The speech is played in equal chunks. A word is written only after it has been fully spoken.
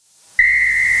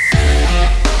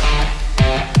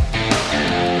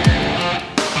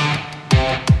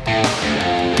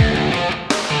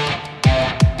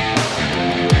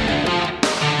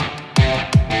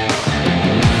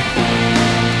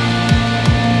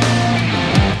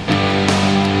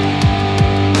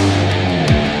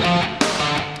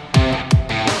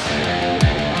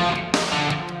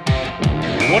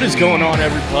is going on,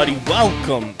 everybody?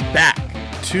 Welcome back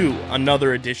to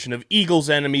another edition of Eagles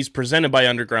Enemies presented by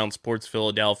Underground Sports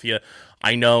Philadelphia.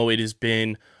 I know it has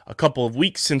been a couple of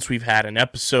weeks since we've had an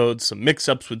episode, some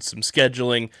mix-ups with some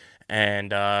scheduling,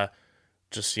 and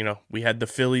we had the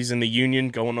Phillies and the Union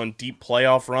going on deep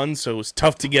playoff runs, so it was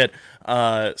tough to get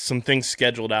some things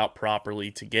scheduled out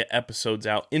properly to get episodes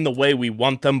out in the way we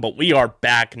want them, but we are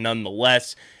back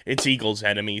nonetheless. It's Eagles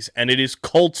Enemies, and it is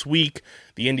Colts week.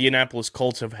 The Indianapolis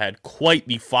Colts have had quite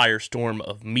the firestorm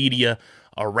of media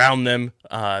around them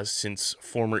since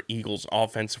former Eagles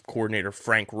offensive coordinator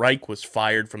Frank Reich was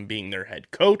fired from being their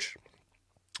head coach.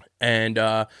 And,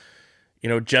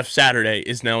 Jeff Saturday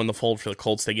is now in the fold for the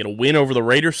Colts. They get a win over the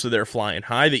Raiders, so they're flying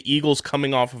high. The Eagles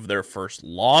coming off of their first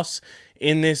loss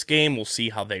in this game. We'll see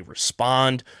how they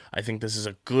respond. I think this is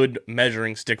a good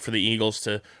measuring stick for the Eagles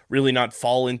to really not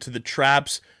fall into the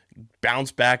traps,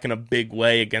 bounce back in a big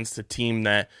way against a team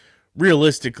that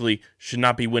realistically should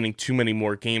not be winning too many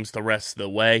more games the rest of the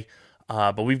way.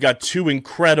 But we've got two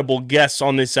incredible guests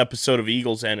on this episode of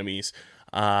Eagles Enemies.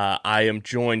 I am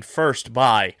joined first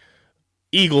by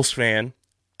Eagles fan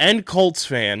and Colts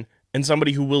fan and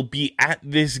somebody who will be at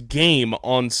this game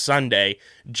on Sunday,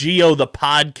 Gio the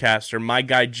podcaster, my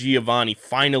guy Giovanni,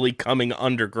 finally coming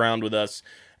underground with us,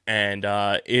 and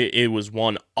it was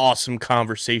one awesome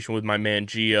conversation with my man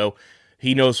Gio.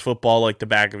 He knows football like the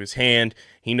back of his hand.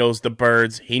 He knows the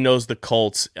Birds. He knows the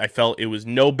Colts. I felt it was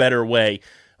no better way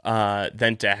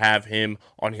than to have him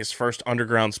on his first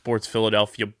Underground Sports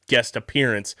Philadelphia guest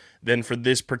appearance than for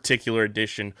this particular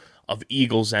edition of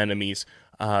Eagles Enemies.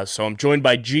 So I'm joined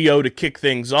by Gio to kick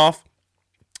things off.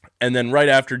 And then right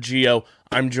after Gio,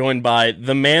 I'm joined by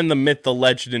the man, the myth, the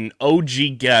legend, and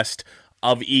OG guest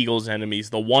of Eagles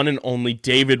Enemies, the one and only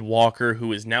David Walker,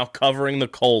 who is now covering the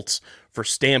Colts for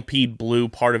Stampede Blue,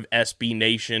 part of SB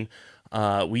Nation.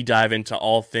 We dive into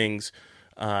all things,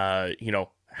 how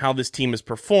this team has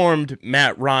performed,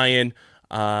 Matt Ryan,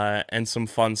 and some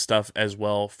fun stuff as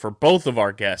well for both of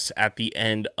our guests at the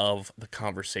end of the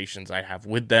conversations I have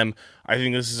with them. I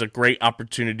think this is a great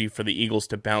opportunity for the Eagles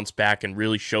to bounce back and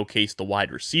really showcase the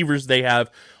wide receivers they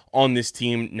have on this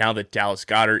team now that Dallas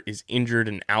Goedert is injured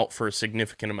and out for a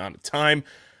significant amount of time.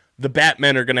 The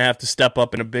Batmen are going to have to step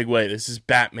up in a big way. This is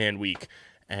Batman week.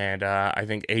 And I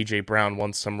think A.J. Brown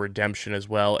wants some redemption as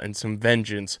well and some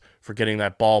vengeance for getting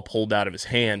that ball pulled out of his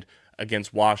hand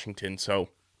against Washington. So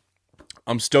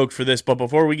I'm stoked for this. But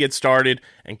before we get started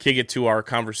and kick it to our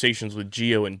conversations with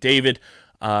Gio and David,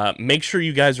 make sure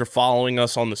you guys are following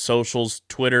us on the socials,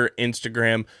 Twitter,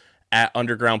 Instagram, at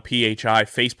Underground PHI,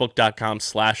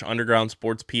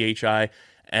 Facebook.com/UndergroundSportsPHI,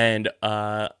 and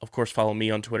of course follow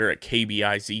me on Twitter at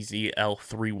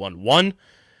KBIZZL311.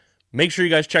 Make sure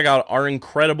you guys check out our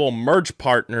incredible merch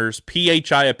partners,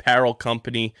 PHI Apparel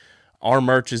Company. Our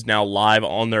merch is now live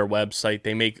on their website.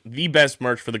 They make the best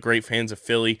merch for the great fans of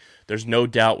Philly. There's no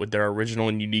doubt with their original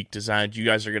and unique designs, you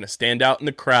guys are going to stand out in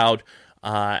the crowd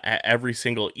at every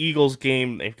single Eagles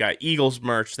game. They've got Eagles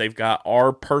merch. They've got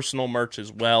our personal merch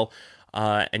as well.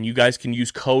 And you guys can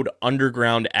use code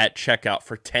UNDERGROUND at checkout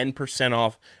for 10%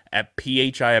 off at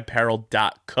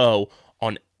phiapparel.co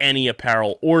on any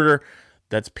apparel order.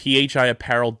 That's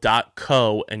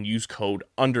phiapparel.co and use code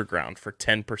UNDERGROUND for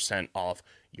 10% off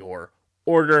your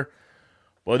order.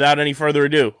 Without any further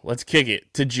ado, let's kick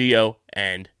it to Gio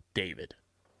and David.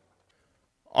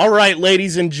 All right,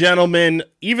 ladies and gentlemen,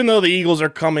 even though the Eagles are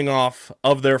coming off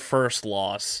of their first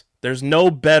loss, there's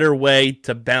no better way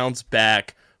to bounce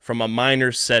back from a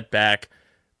minor setback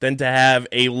than to have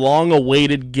a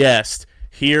long-awaited guest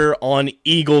here on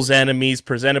Eagles Enemies,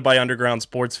 presented by Underground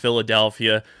Sports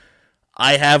Philadelphia.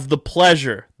 I have the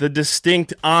pleasure, the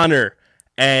distinct honor,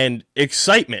 and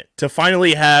excitement to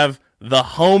finally have the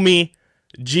homie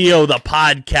Gio, the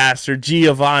podcaster,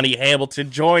 Giovanni Hamilton,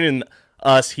 joining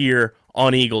us here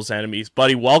on Eagles Enemies.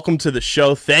 Buddy, welcome to the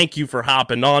show. Thank you for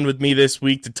hopping on with me this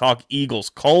week to talk Eagles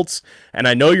Colts. And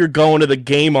I know you're going to the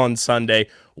game on Sunday.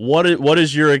 What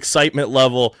is your excitement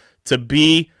level to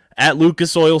be at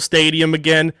Lucas Oil Stadium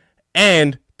again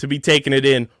and to be taking it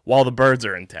in while the Birds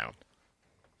are in town?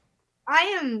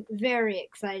 I am very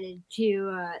excited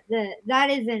to. That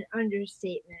is an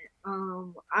understatement.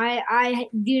 I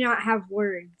do not have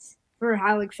words for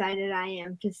how excited I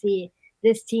am to see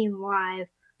this team live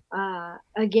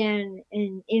again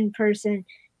in person.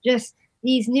 Just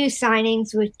these new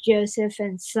signings with Joseph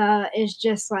and Suh is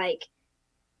just like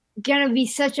gonna be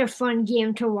such a fun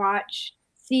game to watch.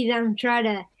 See them try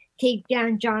to take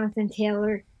down Jonathan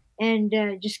Taylor, and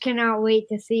just cannot wait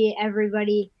to see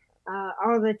everybody.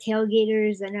 All the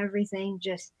tailgaters and everything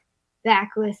just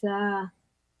back with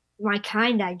my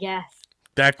kind, I guess.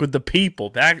 back with the people,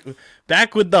 back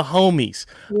with the homies.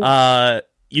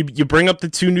 You bring up the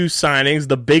two new signings,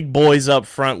 the big boys up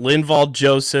front, Linval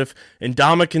Joseph and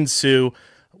Ndamukong Suh.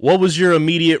 What was your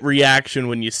immediate reaction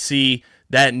when you see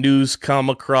that news come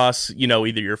across,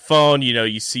 either your phone,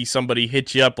 you see somebody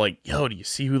hit you up like, yo, do you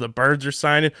see who the Birds are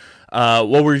signing?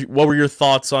 What were your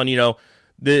thoughts on,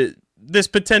 this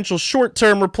potential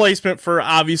short-term replacement for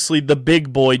obviously the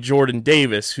big boy Jordan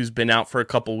Davis, who's been out for a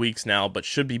couple weeks now, but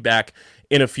should be back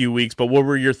in a few weeks. But what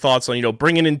were your thoughts on,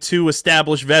 bringing in two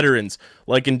established veterans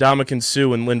like Ndamukong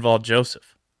Suh and Linval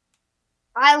Joseph?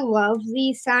 I love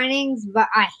these signings, but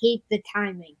I hate the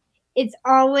timing. It's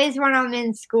always when I'm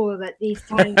in school that these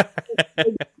times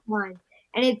fun.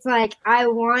 And it's like I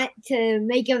want to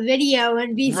make a video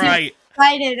and be right. so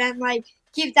excited and like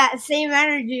keep that same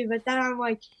energy, but then I'm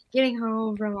like getting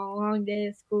home from a long day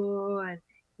of school and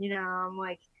I'm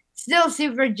like still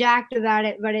super jacked about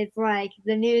it, but it's like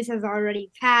the news has already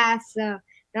passed, so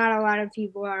not a lot of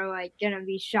people are like gonna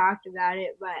be shocked about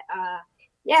it. But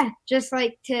just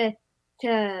like to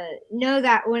know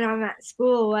that when I'm at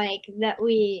school, like that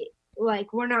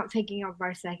we're not picking up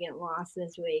our second loss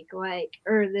this week,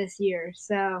 or this year.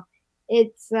 So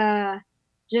it's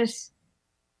just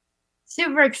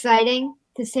super exciting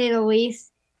to say the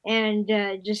least, and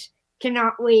just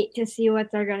cannot wait to see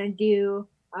what they're gonna do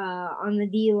on the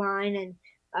D line.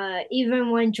 And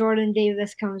even when Jordan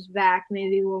Davis comes back,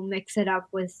 maybe we'll mix it up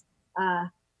with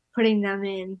putting them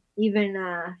in even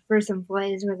for some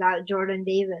plays without Jordan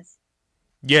Davis.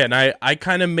 Yeah, and I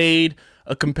kind of made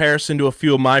a comparison to a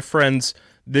few of my friends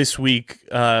this week,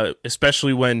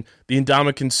 especially when the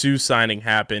Ndamukong Suh signing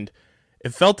happened.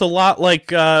 It felt a lot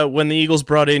like when the Eagles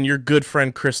brought in your good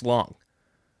friend Chris Long.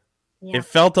 Yeah. It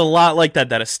felt a lot like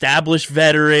that established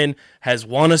veteran, has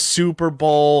won a Super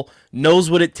Bowl, knows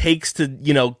what it takes to,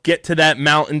 get to that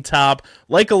mountaintop,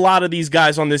 like a lot of these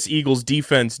guys on this Eagles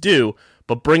defense do.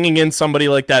 But bringing in somebody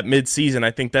like that midseason, I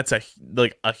think that's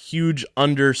a huge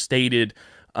understated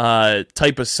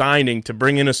type of signing to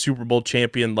bring in a Super Bowl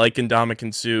champion like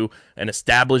Ndamukong Suh, an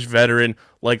established veteran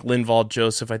like Linval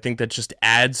Joseph. I think that just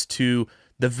adds to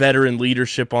the veteran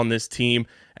leadership on this team,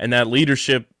 and that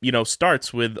leadership,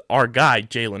 starts with our guy,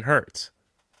 Jalen Hurts.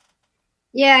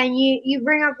 Yeah, and you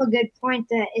bring up a good point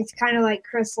that it's kind of like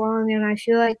Chris Long, and I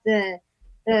feel like the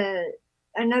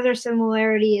another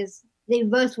similarity is they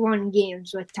both won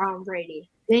games with Tom Brady.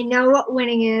 They know what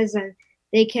winning is, and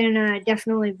they can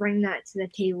definitely bring that to the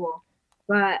table.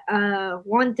 But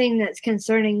one thing that's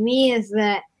concerning me is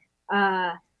that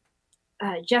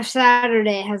Jeff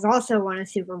Saturday has also won a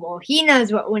Super Bowl. He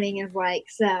knows what winning is like.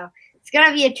 So it's going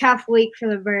to be a tough week for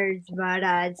the Birds, but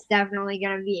it's definitely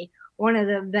going to be one of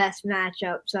the best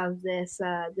matchups of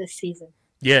this season.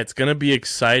 Yeah, it's going to be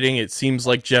exciting. It seems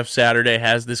like Jeff Saturday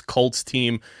has this Colts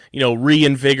team,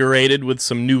 reinvigorated with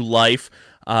some new life.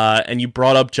 And you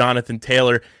brought up Jonathan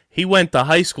Taylor. He went to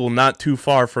high school not too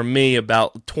far from me,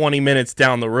 about 20 minutes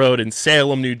down the road in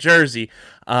Salem, New Jersey.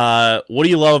 What do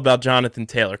you love about Jonathan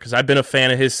Taylor? Because I've been a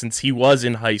fan of his since he was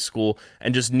in high school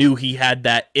and just knew he had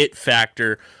that it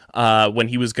factor when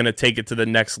he was going to take it to the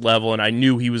next level. And I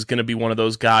knew he was going to be one of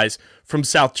those guys from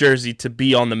South Jersey to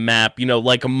be on the map,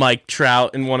 like a Mike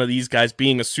Trout and one of these guys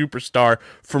being a superstar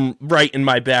from right in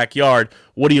my backyard.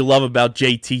 What do you love about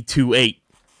JT28?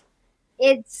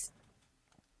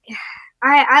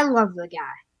 I love the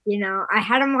guy. I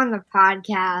had him on the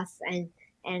podcast,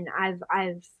 and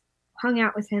I've hung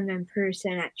out with him in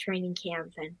person at training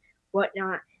camp and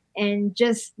whatnot. And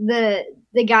just the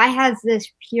guy has this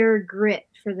pure grit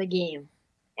for the game.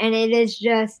 And it is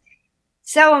just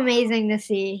so amazing to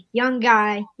see. Young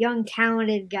guy, young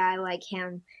talented guy like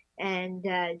him. And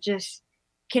just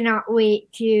cannot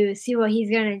wait to see what he's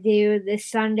going to do this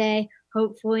Sunday.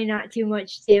 Hopefully not too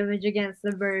much damage against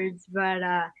the Birds. But,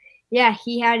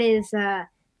 he had his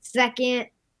second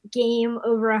game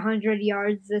over 100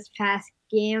 yards this past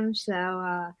game. So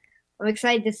I'm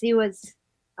excited to see what's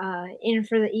in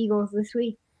for the Eagles this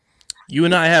week. You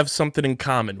and I have something in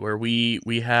common where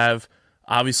we have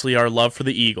obviously our love for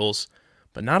the Eagles,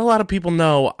 but not a lot of people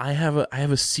know I have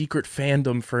a secret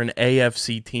fandom for an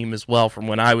AFC team as well from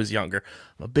when I was younger.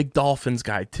 I'm a big Dolphins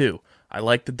guy too. I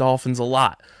like the Dolphins a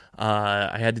lot.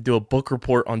 I had to do a book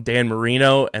report on Dan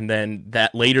Marino, and then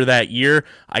later that year,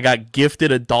 I got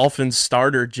gifted a Dolphins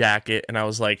starter jacket, and I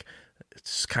was like,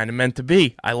 it's kind of meant to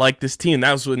be. I like this team.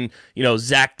 That was when,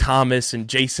 Zach Thomas and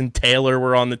Jason Taylor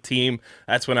were on the team.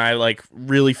 That's when I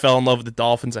really fell in love with the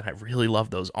Dolphins, and I really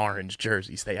love those orange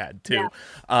jerseys they had too.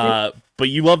 Yeah. But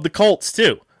you love the Colts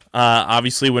too.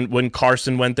 Obviously, when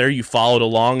Carson went there, you followed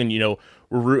along and,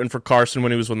 were rooting for Carson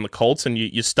when he was with the Colts, and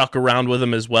you stuck around with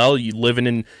him as well. You living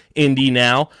in Indy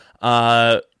now.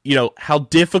 How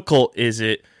difficult is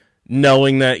it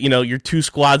knowing that, your two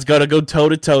squads got to go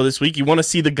toe-to-toe this week? You want to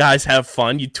see the guys have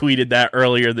fun. You tweeted that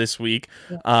earlier this week.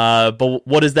 But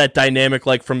what is that dynamic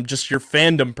like from just your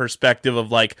fandom perspective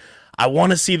of like, I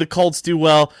want to see the Colts do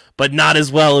well, but not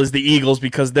as well as the Eagles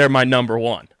because they're my number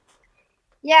one?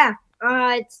 Yeah,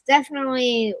 it's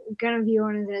definitely going to be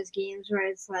one of those games where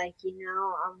it's like,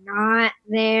 I'm not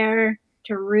there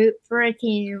to root for a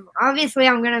team. Obviously,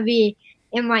 I'm going to be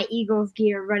in my Eagles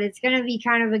gear, but it's going to be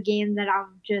kind of a game that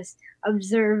I'm just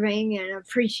observing and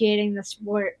appreciating the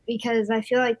sport, because I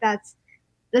feel like that's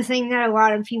the thing that a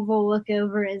lot of people look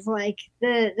over is like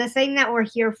the thing that we're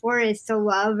here for is to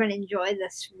love and enjoy the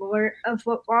sport of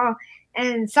football.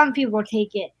 And some people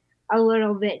take it a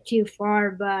little bit too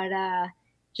far, but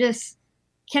just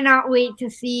cannot wait to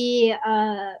see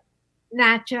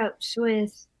matchups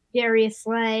with Darius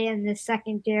Slay and the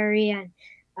secondary and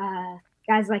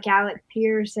guys like Alec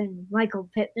Pierce and Michael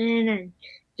Pittman, and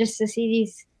just to see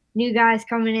these new guys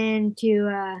coming in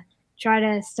to try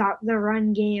to stop the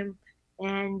run game.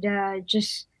 And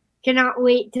just cannot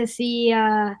wait to see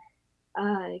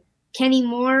Kenny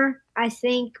Moore. I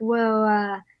think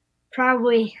will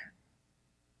probably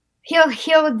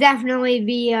he'll definitely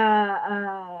be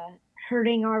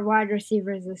hurting our wide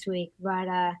receivers this week,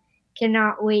 but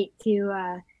cannot wait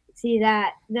to see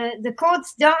that. The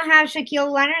Colts don't have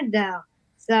Shaquille Leonard though,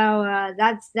 so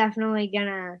that's definitely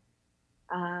gonna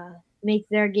make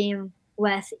their game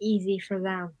less easy for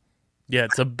them. Yeah,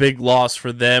 it's a big loss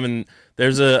for them, and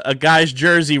there's a guy's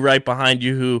jersey right behind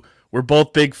you who we're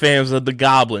both big fans of, the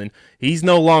Goblin. He's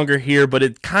no longer here, but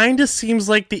it kind of seems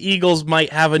like the Eagles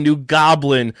might have a new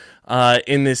Goblin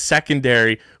in this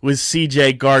secondary with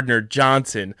C.J.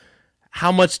 Gardner-Johnson.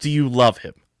 How much do you love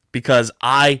him? Because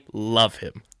I love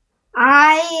him.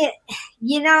 It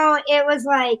was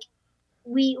like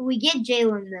we get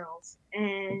Jalen Mills,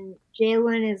 and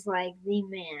Jalen is like the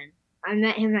man. I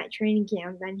met him at training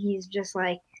camp, and he's just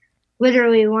like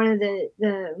literally one of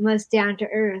the most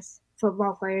down-to-earth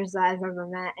football players that I've ever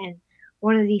met, and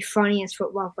one of the funniest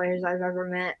football players I've ever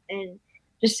met. And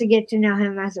just to get to know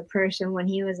him as a person when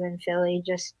he was in Philly,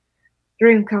 just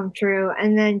dream come true.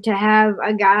 And then to have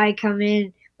a guy come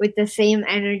in with the same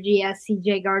energy as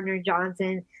C.J.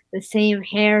 Gardner-Johnson, the same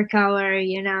hair color,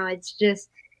 it's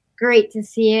just great to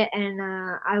see it. And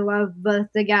I love both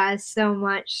the guys so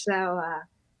much. So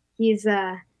he's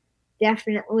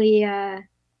definitely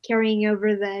carrying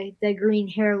over the green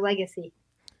hair legacy.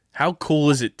 How cool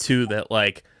is it, too, that,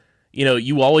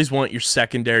 you always want your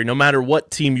secondary, no matter what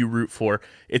team you root for,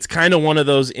 it's kind of one of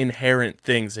those inherent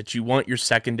things that you want your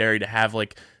secondary to have,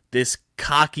 this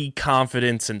cocky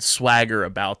confidence and swagger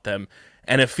about them.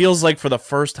 And it feels like for the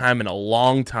first time in a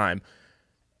long time,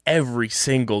 every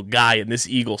single guy in this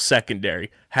Eagles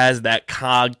secondary has that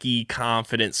cocky,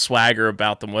 confident swagger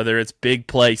about them, whether it's Big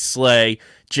Play Slay,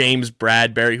 James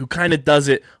Bradberry, who kind of does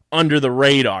it under the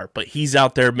radar, but he's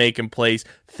out there making plays.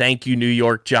 Thank you, New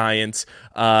York Giants.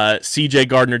 C.J.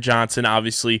 Gardner-Johnson,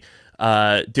 obviously,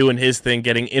 doing his thing,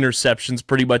 getting interceptions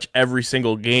pretty much every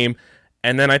single game.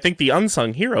 And then I think the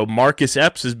unsung hero, Marcus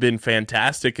Epps, has been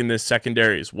fantastic in this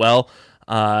secondary as well.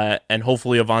 And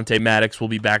hopefully Avonte Maddox will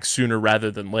be back sooner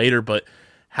rather than later. But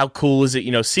how cool is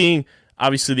it, seeing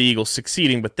obviously the Eagles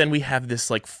succeeding, but then we have this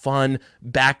fun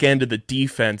back end of the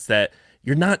defense that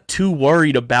you're not too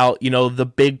worried about,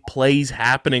 the big plays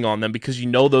happening on them, because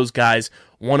those guys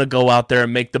want to go out there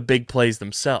and make the big plays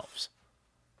themselves.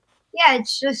 Yeah,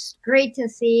 it's just great to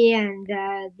see, and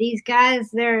these guys,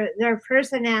 their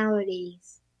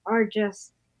personalities are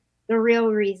just the real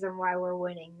reason why we're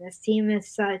winning. This team is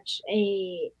such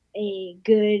a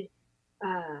good,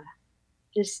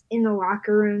 just in the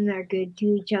locker room, they're good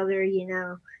to each other.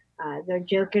 They're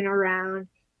joking around.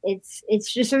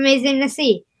 It's just amazing to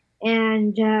see.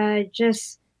 And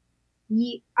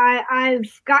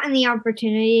I've gotten the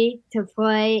opportunity to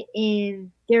play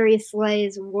in Darius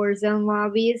Slay's Warzone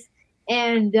lobbies,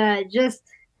 and just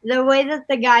the way that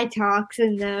the guy talks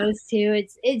in those too,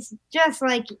 it's just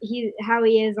like how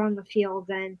he is on the field,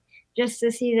 and just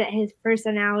to see that his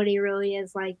personality really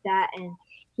is like that, and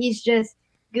he's just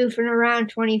goofing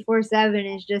around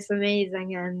 24/7 is just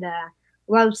amazing, and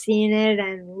love seeing it,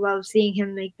 and love seeing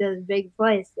him make those big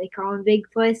plays. They call him Big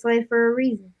Play Slay for a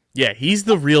reason. Yeah, he's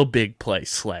the real Big Play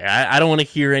Slay. I don't want to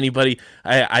hear anybody.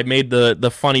 I made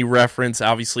the funny reference,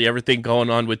 obviously, everything going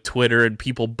on with Twitter and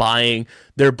people buying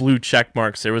their blue check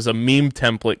marks. There was a meme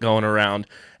template going around,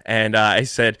 and I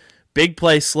said, Big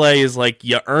Play Slay is like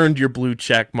you earned your blue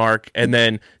check mark, and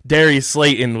then Darius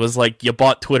Slayton was like you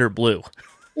bought Twitter blue.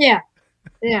 Yeah.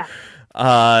 Yeah.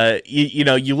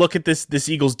 You look at this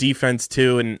Eagles defense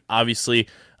too, and obviously,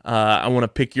 I want to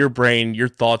pick your brain, your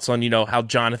thoughts on how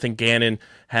Jonathan Gannon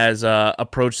has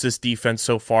approached this defense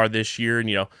so far this year,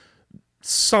 and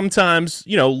sometimes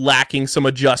lacking some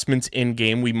adjustments in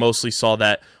game. We mostly saw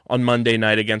that on Monday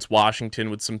night against Washington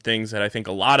with some things that I think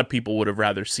a lot of people would have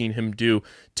rather seen him do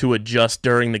to adjust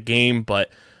during the game,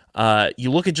 but.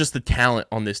 You look at just the talent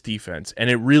on this defense, and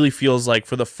it really feels like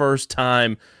for the first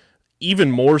time,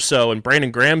 even more so, and Brandon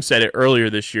Graham said it earlier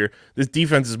this year, this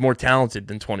defense is more talented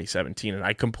than 2017, and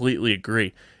I completely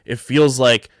agree. It feels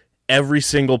like every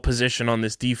single position on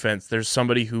this defense, there's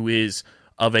somebody who is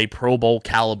of a Pro Bowl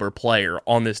caliber player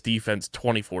on this defense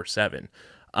 24/7.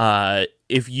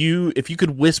 If you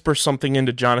could whisper something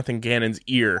into Jonathan Gannon's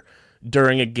ear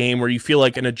during a game where you feel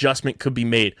like an adjustment could be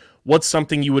made, what's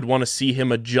something you would want to see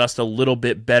him adjust a little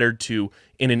bit better to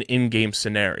in an in-game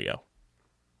scenario?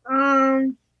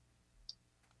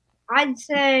 I'd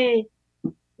say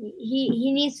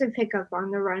he needs to pick up on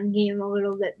the run game a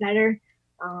little bit better.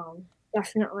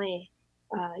 Definitely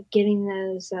getting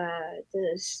those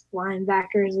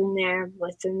linebackers in there,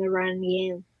 blitzing the run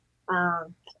game. I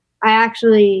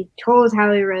actually told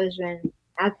Howie Roseman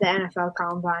at the NFL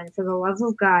Combine, for the love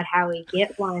of God, Howie,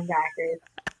 get linebackers.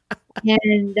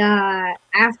 And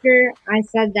after I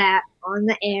said that on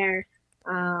the air,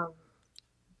 I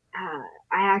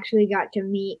actually got to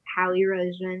meet Howie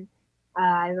Roseman.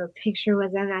 I have a picture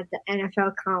with him at the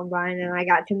NFL Combine, and I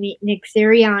got to meet Nick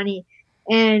Sirianni.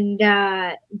 And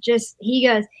he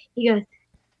goes,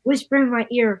 whisper in my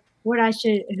ear who I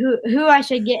should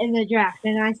get in the draft.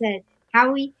 And I said,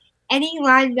 Howie, any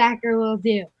linebacker will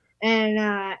do.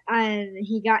 And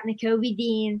he got Nakobe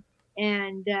Dean,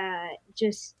 and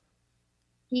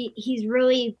he's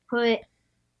really put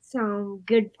some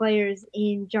good players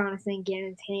in Jonathan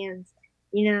Gannon's hands.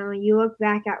 You look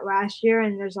back at last year,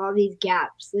 and there's all these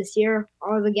gaps. This year,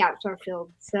 all the gaps are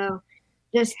filled. So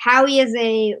just Howie is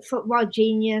a football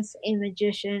genius, a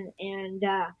magician, and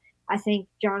I think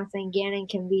Jonathan Gannon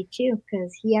can be too,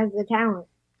 because he has the talent.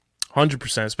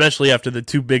 100%, especially after the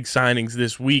two big signings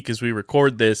this week as we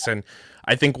record this. And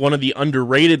I think one of the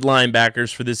underrated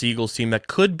linebackers for this Eagles team that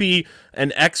could be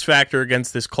an X factor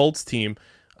against this Colts team,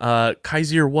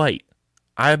 Kyzir White.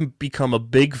 I've become a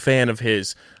big fan of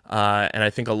his, and I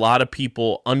think a lot of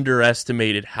people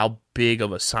underestimated how big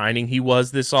of a signing he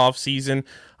was this offseason.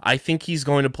 I think he's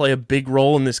going to play a big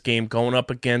role in this game going up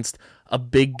against a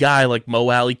big guy like Mo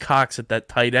Alley-Cox at that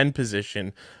tight end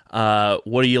position.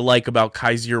 What do you like about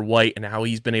Kyzir White and how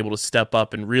he's been able to step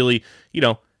up and really,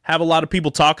 have a lot of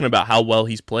people talking about how well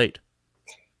he's played?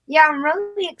 Yeah, I'm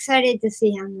really excited to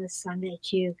see him this Sunday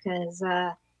too, because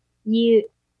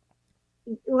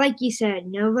like you said,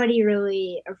 nobody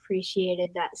really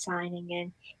appreciated that signing,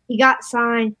 and he got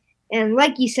signed, and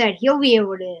like you said, he'll be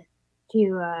able to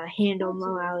handle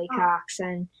Mo Alley-Cox,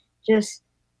 and just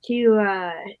to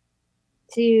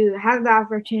have the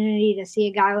opportunity to see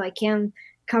a guy like him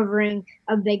covering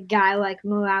a big guy like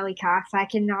Mo Alley-Cox. I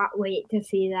cannot wait to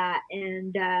see that,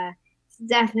 and it's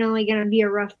definitely going to be a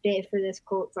rough day for this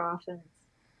Colts offense.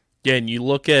 Yeah, and you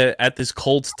look at this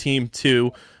Colts team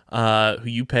too, who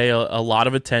you pay a lot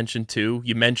of attention to.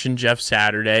 You mentioned Jeff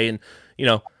Saturday, and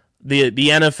the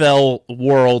NFL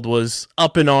world was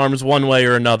up in arms one way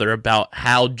or another about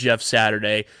how Jeff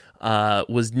Saturday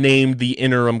was named the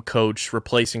interim coach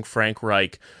replacing Frank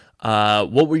Reich.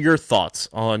 What were your thoughts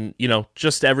on,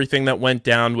 just everything that went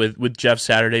down with Jeff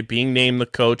Saturday being named the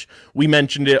coach? We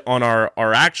mentioned it on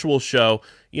our actual show.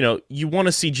 You want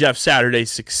to see Jeff Saturday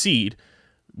succeed.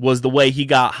 Was the way he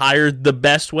got hired the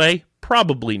best way?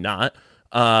 Probably not.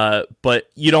 But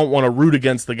you don't want to root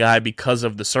against the guy because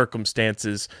of the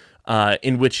circumstances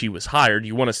in which he was hired.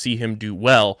 You want to see him do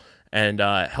well and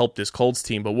help this Colts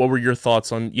team. But what were your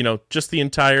thoughts on, just the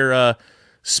entire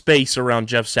space around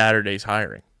Jeff Saturday's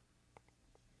hiring?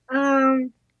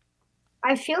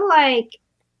 I feel like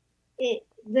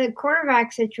the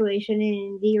quarterback situation in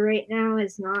Indy right now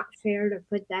is not fair to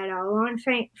put that all on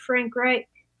Frank Reich.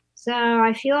 So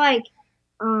I feel like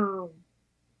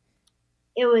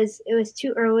it was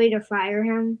too early to fire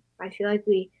him. I feel like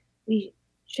we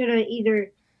should have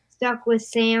either stuck with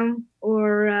Sam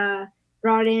or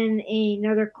brought in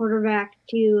another quarterback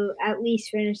to at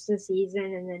least finish the season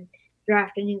and then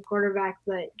draft a new quarterback.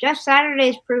 But Jeff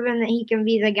Saturday's proven that he can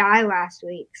be the guy last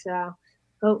week. So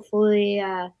hopefully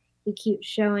he keeps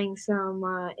showing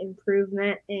some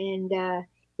improvement and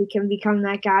he can become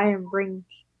that guy and bring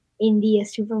Indy a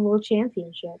Super Bowl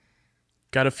championship.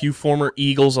 Got a few former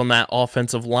Eagles on that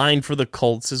offensive line for the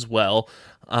Colts as well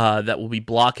that will be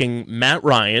blocking Matt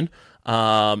Ryan.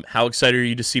 How excited are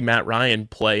you to see Matt Ryan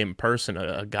play in person?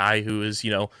 A guy who is,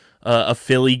 a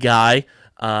Philly guy,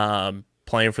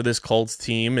 playing for this Colts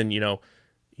team, and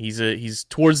he's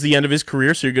towards the end of his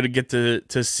career, so you're going to get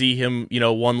to see him,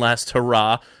 one last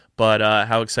hurrah. But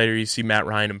how excited are you to see Matt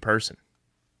Ryan in person?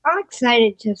 I'm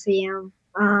excited to see him.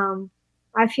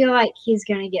 I feel like he's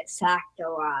gonna get sacked a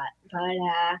lot,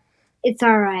 but it's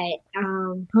all right.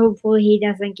 Hopefully he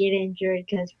doesn't get injured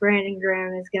because Brandon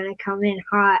Graham is gonna come in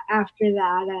hot after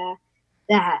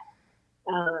that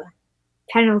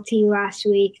penalty last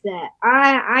week. That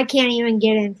I can't even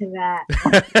get into that.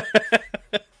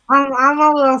 I'm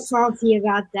a little salty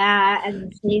about that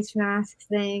and the face mask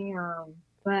thing.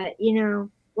 But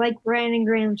like Brandon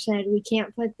Graham said, we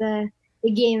can't put the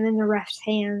game in the ref's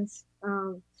hands.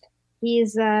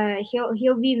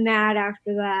 He'll be mad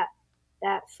after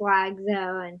that flag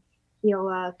though, and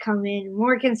he'll come in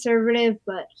more conservative,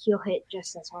 but he'll hit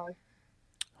just as hard.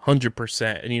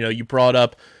 100%. And you brought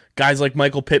up guys like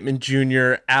Michael Pittman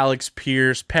Jr., Alex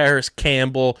Pierce, Paris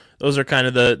Campbell. Those are kind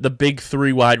of the big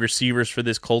three wide receivers for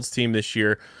this Colts team this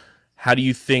year. How do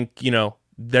you think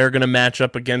they're going to match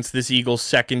up against this Eagles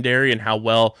secondary, and how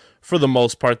well, for the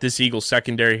most part, this Eagles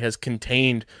secondary has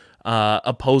contained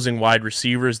opposing wide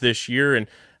receivers this year? And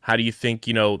how do you think,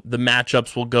 the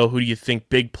matchups will go? Who do you think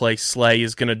Big Play Slay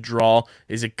is going to draw?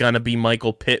 Is it going to be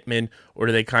Michael Pittman, or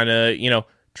do they kind of,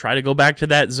 try to go back to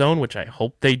that zone, which I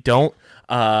hope they don't,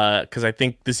 because I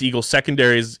think this Eagles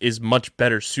secondary is much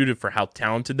better suited for how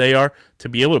talented they are to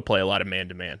be able to play a lot of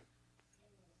man-to-man.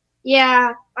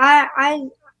 Yeah, I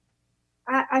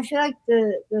feel like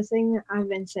the thing that I've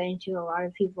been saying to a lot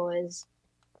of people is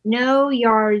no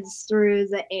yards through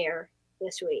the air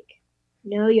this week.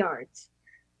 No yards.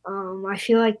 I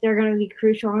feel like they're going to be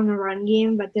crucial in the run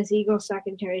game, but this Eagles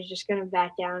secondary is just going to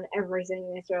back down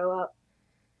everything they throw up.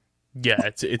 Yeah,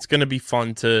 it's going to be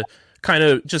fun to kind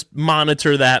of just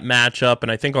monitor that matchup.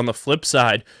 And I think on the flip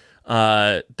side,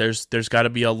 there's got to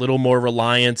be a little more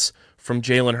reliance from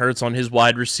Jalen Hurts on his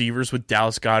wide receivers, with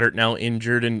Dallas Goedert now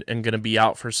injured and going to be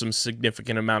out for some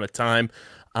significant amount of time.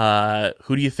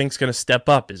 Who do you think's going to step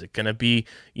up? Is it going to be,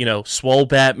 swole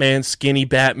Batman, skinny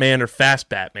Batman, or fast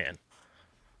Batman?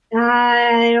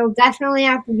 It'll definitely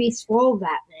have to be swole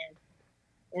Batman.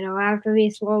 It'll have to be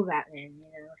swole Batman.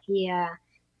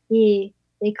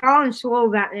 They call him swole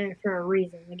Batman for a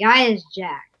reason. The guy is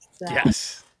jacked. So,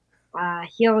 yes.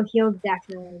 He'll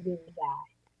definitely be the guy.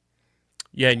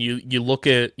 Yeah, and you look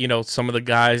at, some of the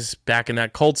guys back in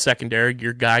that Colts secondary,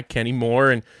 your guy Kenny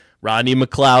Moore and Rodney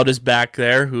McLeod is back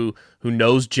there, who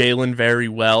knows Jalen very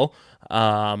well,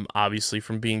 obviously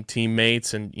from being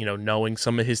teammates and, knowing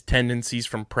some of his tendencies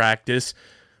from practice.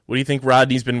 What do you think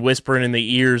Rodney's been whispering in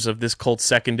the ears of this Colts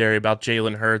secondary about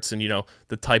Jalen Hurts and,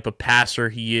 the type of passer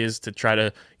he is, to try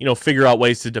to, figure out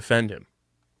ways to defend him?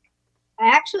 I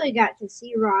actually got to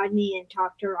see Rodney and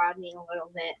talk to Rodney a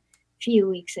little bit a few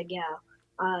weeks ago.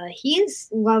 He's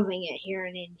loving it here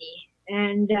in Indy,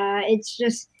 and it's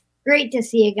just great to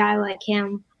see a guy like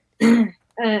him,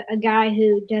 a guy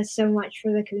who does so much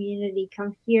for the community,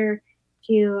 come here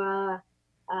to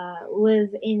live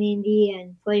in Indy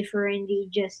and play for Indy.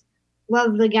 Just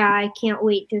love the guy. Can't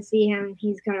wait to see him.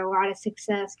 He's got a lot of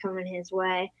success coming his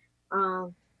way.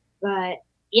 But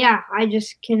yeah, I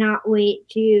just cannot wait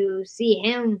to see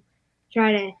him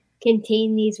try to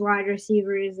contain these wide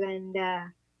receivers, and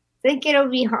think it'll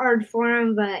be hard for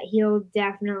him, but he'll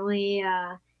definitely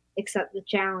accept the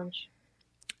challenge.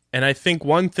 And I think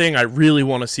one thing I really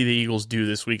want to see the Eagles do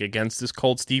this week against this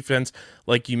Colts defense,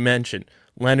 like you mentioned,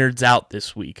 Leonard's out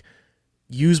this week.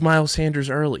 Use Miles Sanders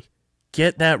early.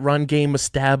 Get that run game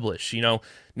established.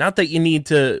 Not that you need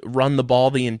to run the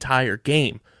ball the entire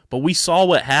game, but we saw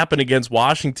what happened against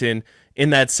Washington in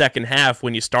that second half.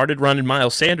 When you started running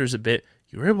Miles Sanders a bit,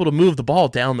 you were able to move the ball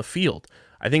down the field.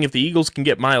 I think if the Eagles can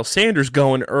get Miles Sanders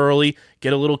going early,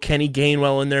 get a little Kenny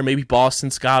Gainwell in there, maybe Boston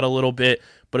Scott a little bit,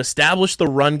 but establish the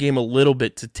run game a little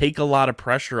bit to take a lot of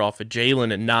pressure off of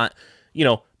Jalen and not,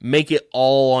 make it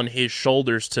all on his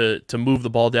shoulders to move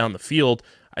the ball down the field,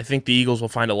 I think the Eagles will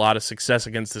find a lot of success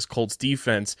against this Colts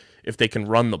defense if they can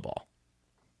run the ball.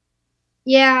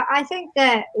 Yeah, I think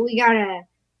that we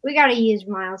gotta use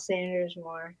Miles Sanders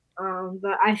more.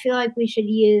 But I feel like we should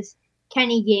use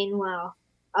Kenny Gainwell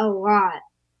a lot.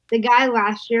 The guy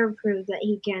last year proved that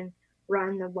he can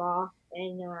run the ball,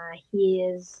 and he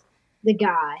is the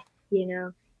guy.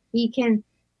 He can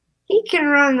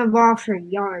run the ball for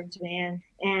yards, man.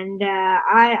 And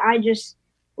I just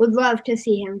would love to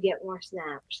see him get more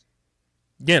snaps.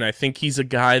 Again, I think he's a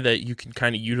guy that you can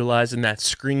kind of utilize in that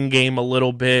screen game a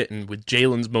little bit, and with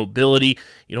Jalen's mobility,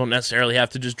 you don't necessarily have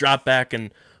to just drop back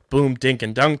and boom, dink,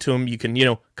 and dunk to him. You can,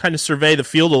 kind of survey the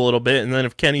field a little bit, and then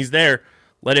if Kenny's there,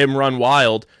 let him run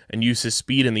wild and use his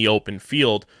speed in the open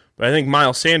field. But I think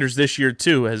Miles Sanders this year,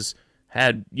 too, has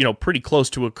had, pretty close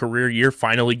to a career year,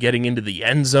 finally getting into the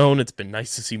end zone. It's been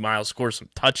nice to see Miles score some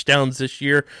touchdowns this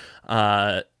year.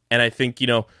 And I think,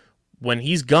 when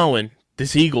he's going,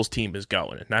 this Eagles team is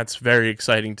going, and that's very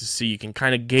exciting to see. You can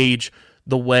kind of gauge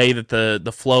the way that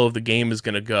the flow of the game is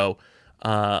going to go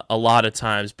a lot of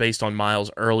times based on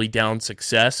Miles' early down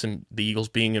success and the Eagles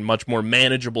being in much more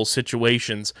manageable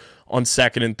situations on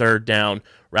 2nd and 3rd down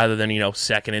rather than,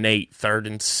 2nd and 8, 3rd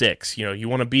and 6. You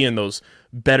want to be in those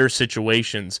better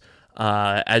situations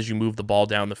as you move the ball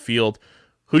down the field.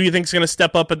 Who do you think is going to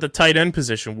step up at the tight end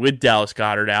position with Dallas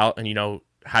Goedert out? And,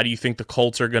 how do you think the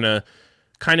Colts are going to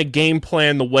kind of game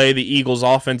plan the way the Eagles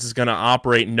offense is going to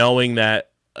operate, knowing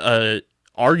that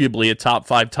arguably a top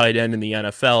 5 tight end in the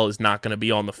NFL is not going to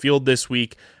be on the field this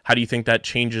week? How do you think that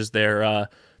changes their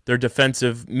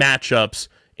defensive matchups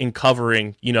in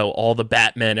covering, all the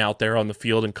Batmen out there on the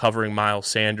field and covering Miles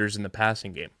Sanders in the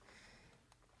passing game?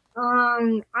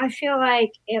 I feel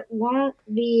like it won't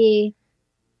be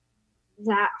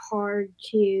that hard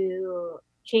to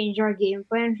change our game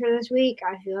plan for this week.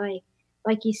 I feel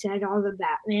like you said, all the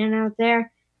Batman out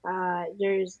there,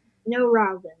 there's no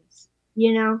Robins,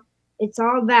 it's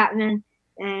all Batman,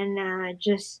 and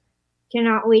just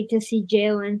cannot wait to see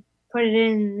Jalen put it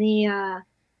in the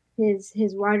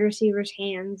his wide receiver's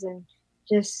hands and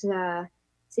just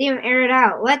see him air it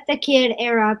out. Let the kid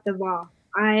air out the ball.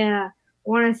 I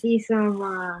want to see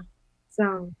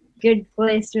some good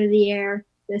plays through the air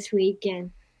this week.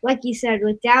 And like you said,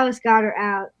 with Dallas Goedert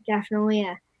out, definitely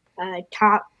a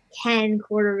top 10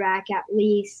 quarterback at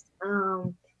least.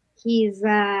 He's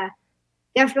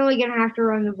definitely going to have to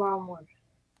run the ball more.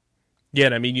 Yeah,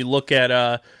 and I mean, you look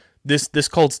at this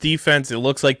Colts defense, it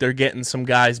looks like they're getting some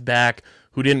guys back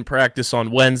who didn't practice on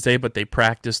Wednesday, but they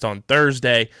practiced on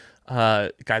Thursday.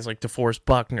 Guys like DeForest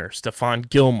Buckner, Stephon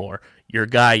Gilmore, your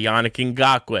guy Yannick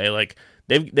Ngakoue. Like,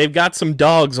 they've got some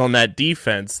dogs on that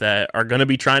defense that are going to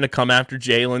be trying to come after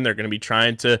Jalen. They're going to be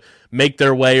trying to make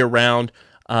their way around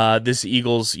this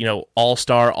Eagles,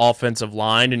 all-star offensive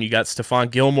line. And you got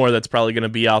Stephon Gilmore that's probably going to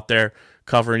be out there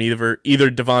covering either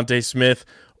Devontae Smith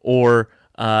or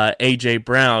A.J.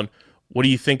 Brown. What do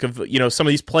you think of, some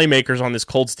of these playmakers on this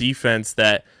Colts defense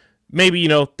that maybe,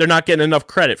 they're not getting enough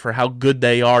credit for how good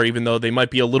they are, even though they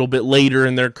might be a little bit later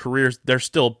in their careers? They're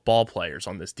still ball players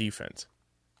on this defense.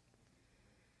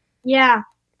 Yeah.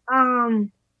 I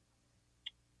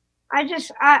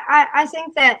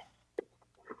think that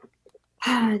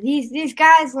these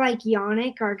guys like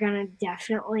Yannick are going to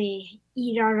definitely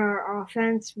eat out our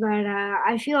offense, but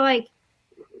I feel like,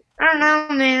 I don't know,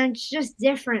 man, it's just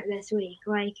different this week.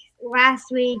 Like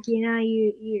last week,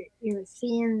 you're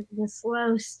seeing the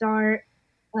slow start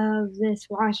of this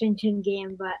Washington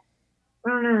game, but I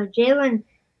don't know, Jalen,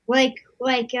 like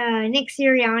Nick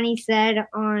Sirianni said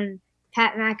on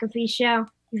Pat McAfee's show,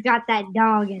 he's got that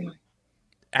dog in him.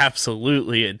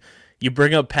 Absolutely. And you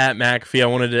bring up Pat McAfee, I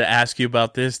wanted to ask you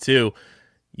about this too.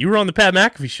 You were on the Pat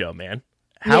McAfee show, man.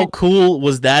 How cool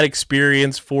was that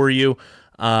experience for you?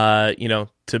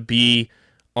 To be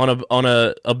on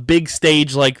a big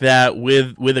stage like that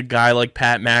with a guy like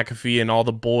Pat McAfee and all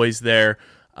the boys there.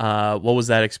 What was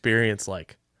that experience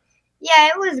like? Yeah,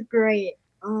 it was great.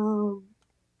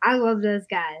 I love those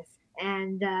guys.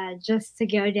 And just to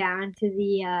go down to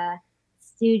the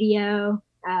studio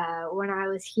when I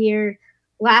was here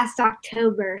last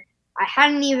October, I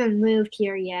hadn't even moved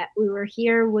here yet. We were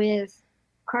here with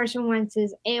Carson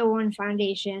Wentz's AO1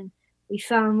 Foundation. We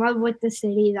fell in love with the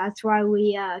city. That's why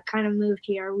we kind of moved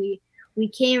here. We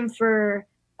came for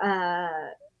a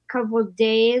couple of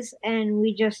days, and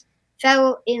we just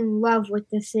fell in love with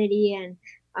the city. And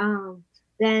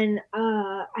then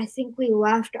I think we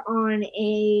left on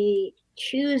a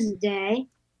Tuesday.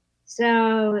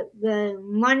 So the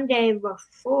Monday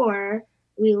before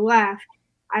we left,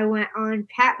 I went on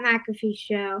Pat McAfee's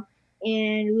show,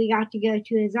 and we got to go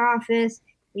to his office.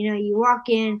 You walk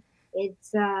in,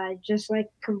 it's just like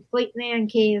complete man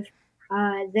cave.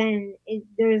 Then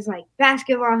there's like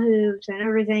basketball hoops and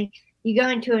everything. You go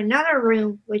into another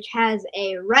room, which has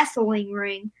a wrestling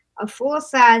ring, a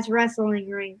full-size wrestling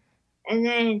ring. And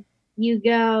then you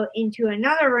go into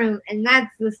another room, and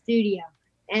that's the studio.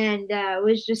 And it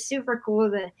was just super cool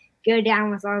to go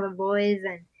down with all the boys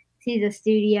and see the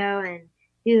studio and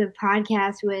do the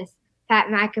podcast with Pat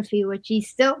McAfee, which he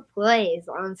still plays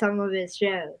on some of his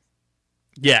shows.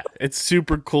 Yeah, it's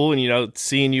super cool, and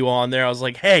seeing you on there, I was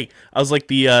like, "Hey!" I was like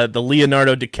the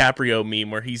Leonardo DiCaprio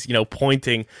meme where he's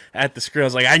pointing at the screen. I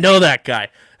was like, "I know that guy.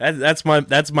 That's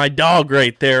my dog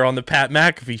right there on the Pat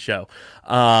McAfee show."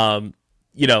 And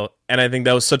I think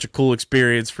that was such a cool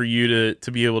experience for you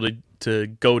to be able to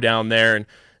go down there, and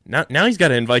now he's got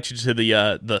to invite you to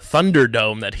the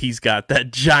Thunderdome that he's got, that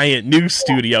giant new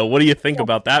studio. What do you think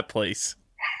about that place?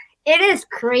 It is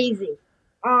crazy.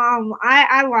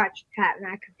 I watch Pat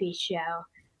McAfee's show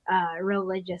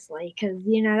religiously because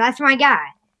that's my guy,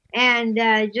 and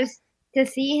just to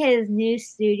see his new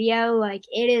studio, like,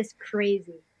 it is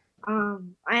crazy.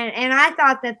 And I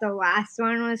thought that the last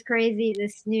one was crazy.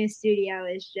 This new studio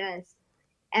is just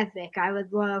epic. I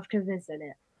would love to visit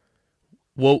it.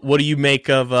 What do you make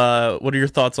of what are your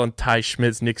thoughts on Ty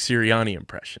Schmidt's Nick Sirianni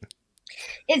impression?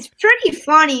 It's pretty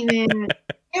funny, man.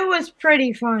 It was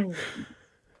pretty funny.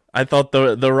 I thought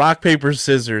the rock paper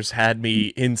scissors had me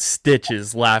in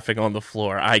stitches laughing on the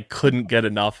floor. I couldn't get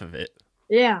enough of it.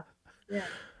 Yeah.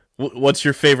 What's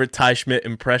your favorite Ty Schmidt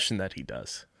impression that he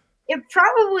does? It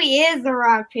probably is the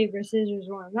rock paper scissors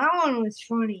one. That one was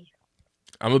funny.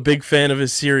 I'm a big fan of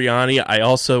his Sirianni. I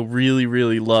also really,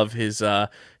 really love his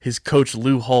coach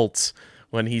Lou Holtz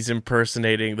when he's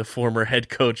impersonating the former head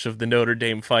coach of the Notre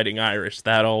Dame Fighting Irish.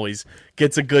 That always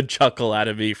gets a good chuckle out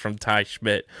of me from Ty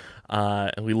Schmidt.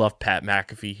 And we love Pat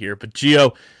McAfee here. But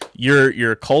Gio,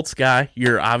 you're a Colts guy.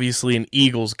 You're obviously an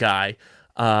Eagles guy.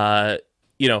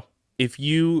 If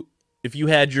you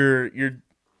had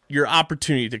your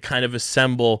opportunity to kind of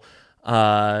assemble,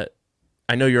 I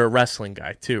know you're a wrestling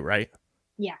guy too, right?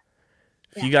 Yeah.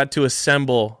 If you got to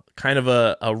assemble kind of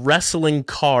a wrestling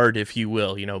card, if you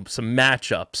will, some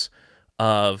matchups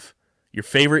of your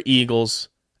favorite Eagles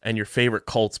and your favorite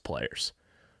Colts players,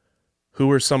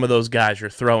 who are some of those guys you're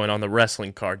throwing on the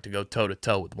wrestling card to go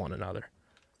toe-to-toe with one another?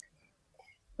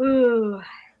 Ooh,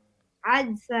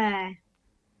 I'd say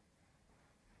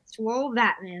Swole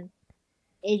Batman,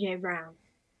 A.J. Brown,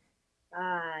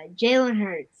 Jalen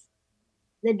Hurts,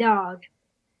 the dog,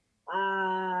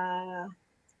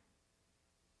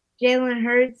 Jalen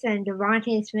Hurts and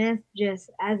Devontae Smith just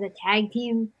as a tag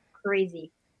team, crazy.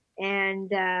 And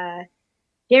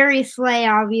Darius Slay,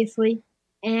 obviously.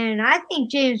 And I think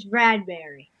James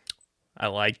Bradbury. I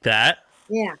like that.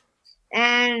 Yeah.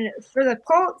 And for the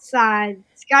Colts side,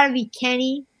 it's got to be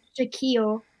Kenny,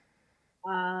 Shaquille,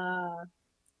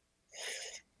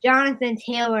 Jonathan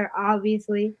Taylor,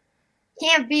 obviously.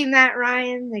 Can't be Matt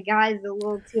Ryan. The guy's a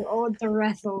little too old to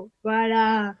wrestle.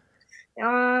 But,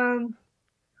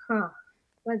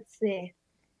 let's see.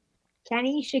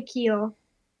 Kenny, Shaquille,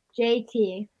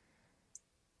 JT,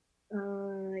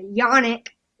 Yannick.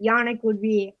 Yannick would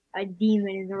be a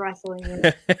demon in the wrestling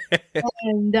ring.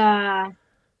 And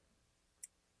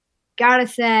gotta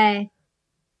say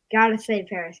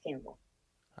Paris Campbell.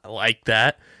 I like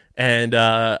that. And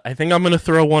I think I'm going to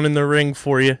throw one in the ring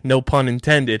for you, no pun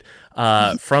intended,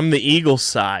 from the Eagles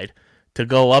side to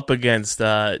go up against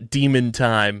Demon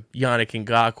Time, Yannick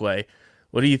Ngakoue.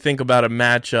 What do you think about a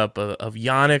matchup of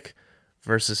Yannick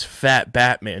versus Fat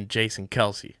Batman, Jason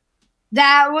Kelce?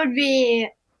 That would be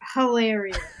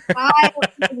hilarious. I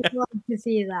would love to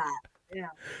see that. Yeah.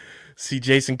 See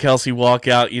Jason Kelce walk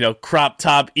out, crop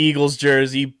top Eagles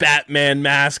jersey, Batman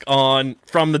mask on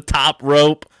from the top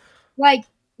rope. Like,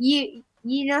 you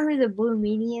know who the Blue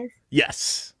Meanie is?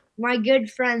 Yes. My good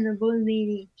friend, the Blue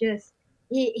Meanie, just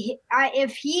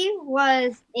if he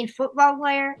was a football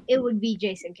player, it would be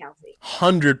Jason Kelce.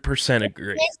 100%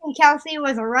 agree. If Jason Kelce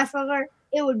was a wrestler,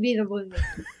 it would be the Blue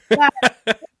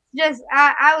Meanie. Just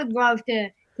I would love to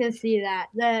see that.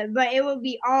 But it would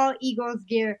be all Eagles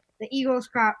gear, the Eagles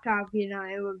crop top.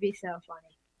 It would be so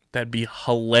funny. That'd be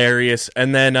hilarious.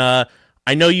 And then I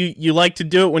know you like to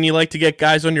do it when you like to get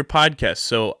guys on your podcast.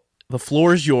 So the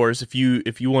floor is yours. If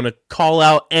you want to call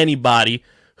out anybody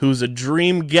who's a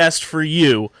dream guest for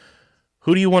you,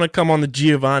 who do you want to come on the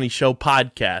Giovanni Show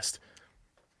podcast?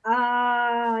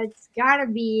 It's gotta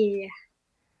be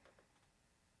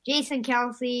Jason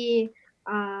Kelce,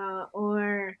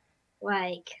 or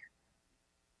like,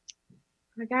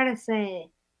 I gotta say,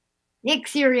 Nick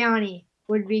Sirianni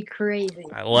would be crazy.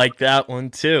 I like that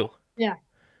one too. Yeah.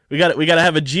 We got to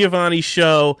have a Giovanni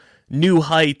Show New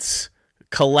Heights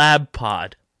collab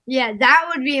pod. Yeah, that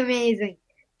would be amazing.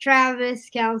 Travis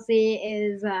Kelce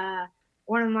is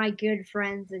one of my good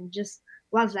friends and just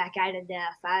loves that guy to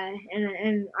death.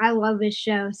 And I love his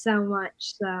show so much.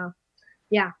 So,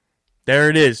 yeah. There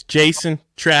it is. Jason,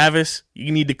 Travis,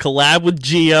 you need to collab with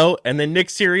Gio, and then Nick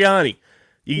Sirianni.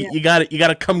 You got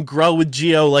to come grow with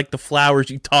Gio like the flowers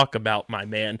you talk about, my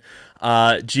man.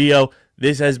 Gio,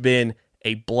 this has been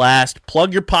a blast.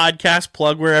 Plug your podcast,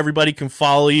 plug where everybody can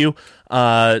follow you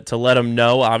to let them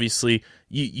know. Obviously,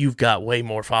 you've got way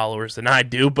more followers than I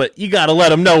do, but you got to let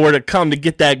them know where to come to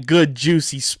get that good,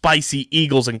 juicy, spicy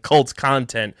Eagles and Colts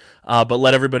content. But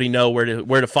let everybody know where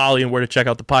to follow you and where to check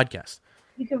out the podcast.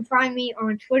 You can find me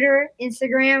on Twitter,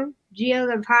 Instagram, Gio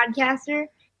the Podcaster.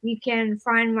 You can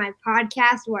find my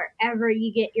podcast wherever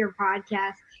you get your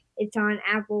podcast. It's on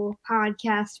Apple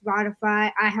Podcasts,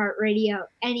 Spotify, iHeartRadio,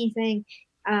 anything,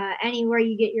 anywhere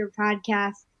you get your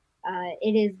podcast.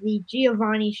 It is the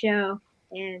Giovanni Show,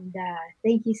 and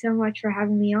thank you so much for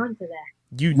having me on today.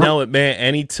 You know it, man.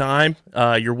 Anytime.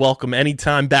 You're welcome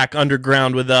anytime back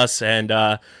underground with us,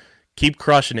 and keep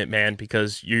crushing it, man,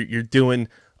 because you're doing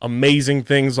amazing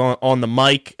things on the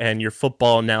mic, and your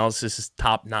football analysis is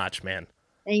top-notch, man.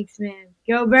 Thanks, man.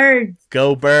 Go Birds.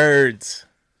 Go Birds.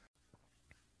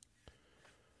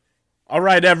 All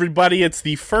right, everybody. It's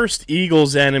the first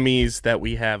Eagles Enemies that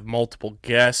we have multiple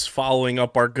guests. Following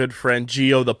up our good friend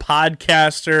Gio, the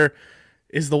podcaster,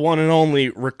 is the one and only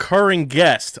recurring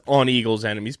guest on Eagles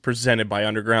Enemies, presented by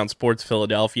Underground Sports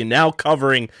Philadelphia, now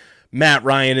covering Matt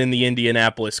Ryan in the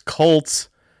Indianapolis Colts.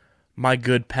 My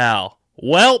good pal,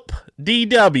 Welp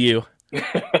DW,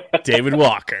 David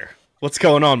Walker. What's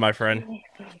going on, my friend?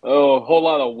 Oh, a whole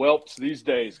lot of whelps these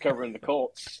days covering the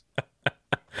Colts.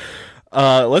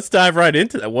 Let's dive right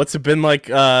into that. What's it been like,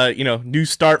 new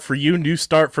start for you, new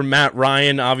start for Matt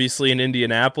Ryan, obviously in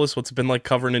Indianapolis. What's it been like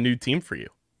covering a new team for you?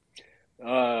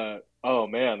 Oh,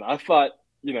 man. I thought,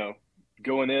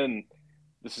 going in,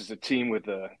 this is a team with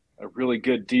a really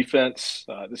good defense.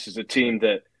 This is a team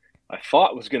that I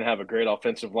thought was going to have a great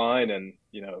offensive line and,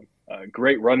 a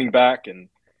great running back, and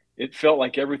it felt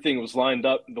like everything was lined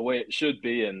up the way it should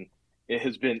be, and it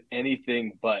has been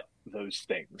anything but those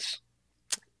things.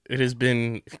 It has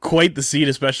been quite the seat,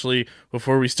 especially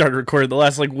before we started recording. The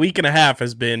last week and a half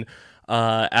has been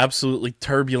absolutely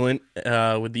turbulent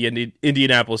with the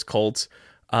Indianapolis Colts.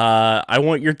 I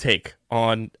want your take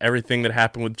on everything that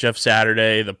happened with Jeff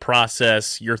Saturday, the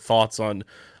process, your thoughts on,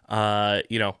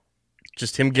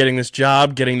 just him getting this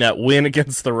job, getting that win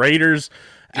against the Raiders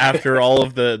after all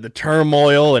of the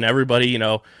turmoil and everybody,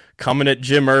 coming at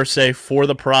Jim Irsay for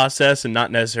the process and not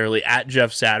necessarily at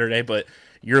Jeff Saturday, but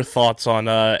your thoughts on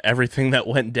everything that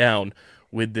went down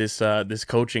with this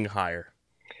coaching hire.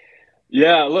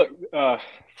 Yeah, look,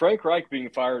 Frank Reich being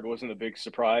fired wasn't a big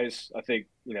surprise. I think,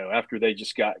 after they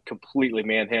just got completely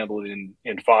manhandled in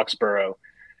Foxborough,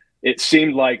 it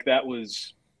seemed like that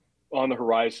was on the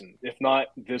horizon. If not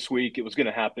this week, it was going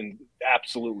to happen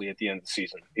absolutely at the end of the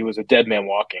season. He was a dead man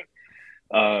walking.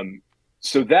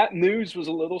 So that news was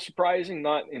a little surprising,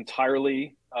 not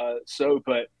entirely so,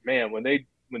 but man, when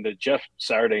the Jeff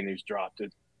Saturday news dropped,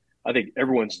 I think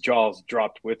everyone's jaws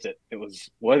dropped with it. It was,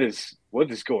 what is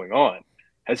going on?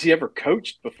 Has he ever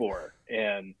coached before?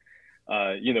 And,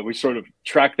 we sort of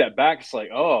tracked that back. It's like,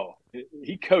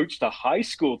 he coached a high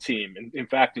school team, in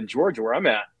fact, in Georgia, where I'm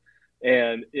at.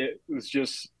 And it was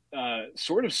just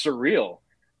sort of surreal,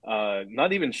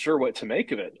 not even sure what to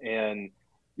make of it. And,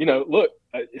 look,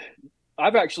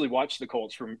 I've actually watched the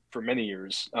Colts for many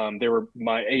years. They were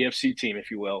my AFC team, if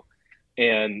you will.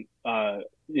 And,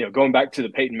 going back to the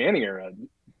Peyton Manning era,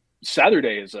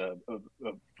 Saturday is a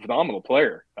phenomenal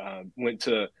player. Went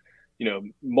to,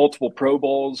 multiple Pro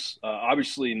Bowls,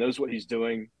 obviously knows what he's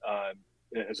doing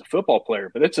as a football player,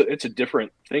 but it's a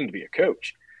different thing to be a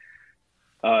coach.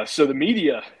 So the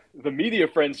media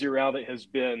frenzy around it has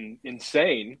been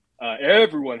insane.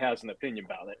 Everyone has an opinion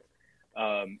about it.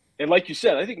 And like you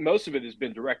said, I think most of it has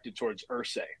been directed towards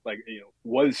Irsay.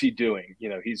 What is he doing?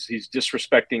 He's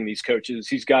disrespecting these coaches.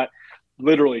 He's got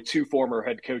literally two former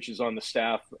head coaches on the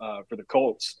staff for the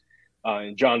Colts,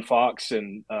 and John Fox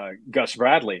and Gus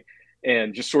Bradley,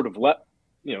 and just sort of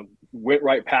went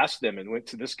right past them and went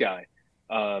to this guy.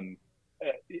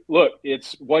 Look,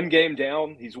 it's one game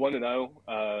down. He's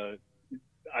 1-0.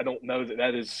 I don't know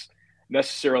that is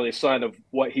necessarily a sign of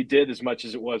what he did as much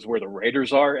as it was where the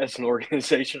Raiders are as an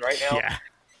organization right now.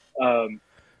 Yeah.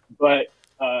 But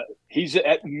he's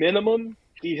at minimum,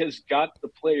 he has got the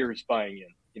players buying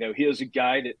in. He is a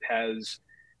guy that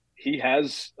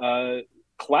has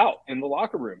clout in the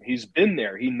locker room. He's been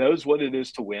there. He knows what it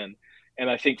is to win. And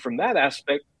I think from that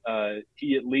aspect,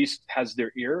 he at least has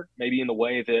their ear, maybe in the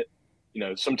way that,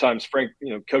 sometimes Frank,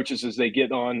 coaches as they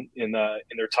get on in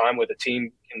their time with a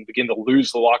team can begin to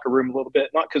lose the locker room a little bit,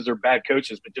 not because they're bad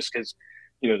coaches, but just because,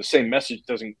 the same message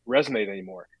doesn't resonate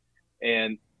anymore.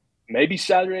 And maybe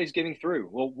Saturday's getting through.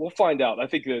 We'll find out. I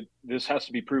think that this has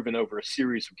to be proven over a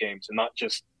series of games and not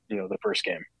just, the first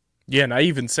game. Yeah, and I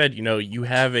even said, you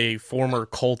have a former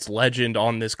Colts legend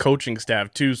on this coaching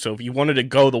staff too. So if you wanted to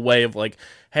go the way of like,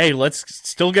 hey, let's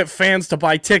still get fans to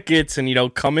buy tickets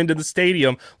and come into the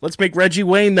stadium, let's make Reggie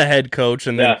Wayne the head coach.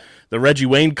 And then the Reggie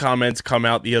Wayne comments come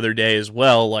out the other day as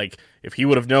well. Like if he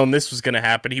would have known this was going to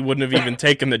happen, he wouldn't have even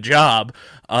taken the job.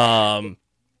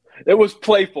 It was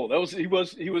playful. He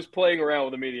was playing around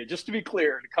with the media. Just to be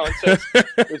clear, the context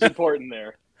was important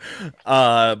there.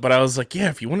 But I was like, yeah,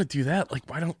 if you want to do that, like,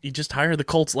 why don't you just hire the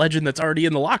Colts legend that's already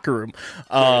in the locker room?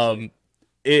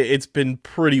 It's been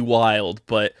pretty wild.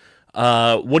 But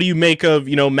what do you make of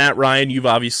Matt Ryan? You've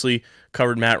obviously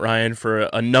covered Matt Ryan for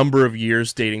a number of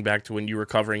years, dating back to when you were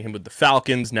covering him with the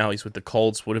Falcons. Now he's with the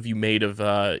Colts. What have you made of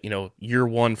year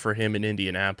one for him in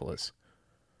Indianapolis?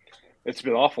 It's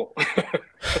been awful.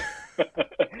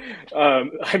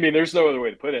 I mean, there's no other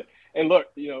way to put it. And look,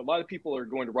 a lot of people are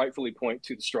going to rightfully point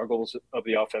to the struggles of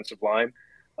the offensive line.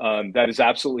 That has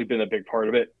absolutely been a big part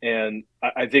of it. And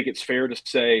I think it's fair to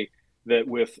say that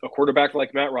with a quarterback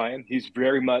like Matt Ryan, he's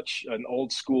very much an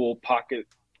old school pocket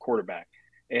quarterback.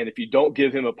 And if you don't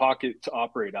give him a pocket to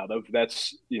operate out of,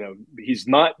 that's, he's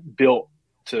not built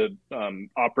to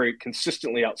operate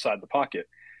consistently outside the pocket.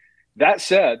 That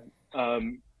said,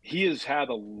 he has had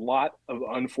a lot of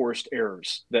unforced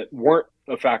errors that weren't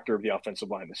a factor of the offensive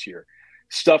line this year.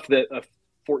 Stuff that a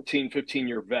 14,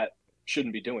 15-year vet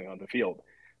shouldn't be doing on the field.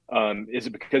 Is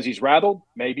it because he's rattled?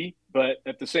 Maybe. But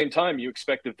at the same time, you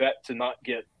expect a vet to not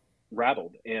get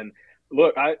rattled. And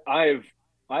look, I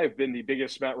have been the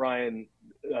biggest Matt Ryan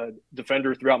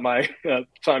defender throughout my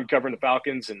time covering the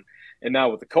Falcons and now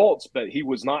with the Colts, but he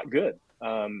was not good.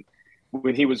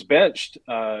 When he was benched,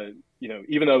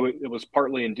 even though it was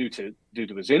partly due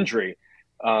to his injury,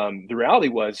 the reality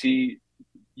was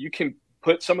you can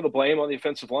put some of the blame on the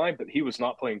offensive line, but he was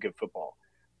not playing good football.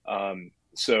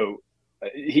 So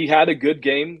he had a good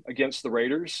game against the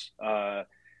Raiders,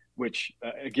 which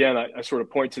again, I sort of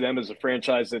point to them as a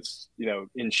franchise that's,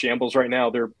 in shambles right now.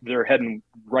 They're heading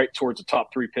right towards a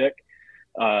top 3 pick,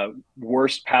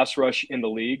 worst pass rush in the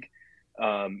league.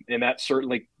 And that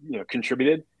certainly,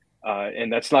 contributed.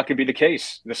 And that's not going to be the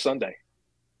case this Sunday.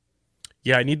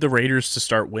 Yeah, I need the Raiders to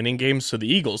start winning games so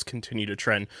the Eagles continue to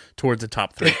trend towards the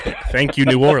top 3 pick. Thank you,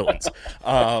 New Orleans.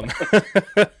 No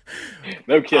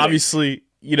kidding. Obviously,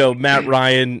 Matt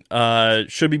Ryan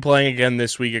should be playing again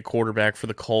this week at quarterback for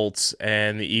the Colts,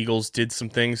 and the Eagles did some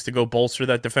things to go bolster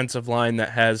that defensive line that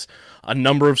has a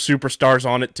number of superstars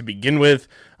on it to begin with.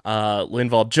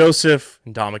 Linval Joseph,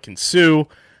 Ndamukong Suh,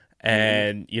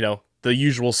 and, the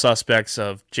usual suspects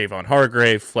of Javon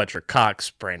Hargrave, Fletcher Cox,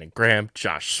 Brandon Graham,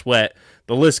 Josh Sweat.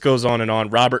 The list goes on and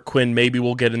on. Robert Quinn maybe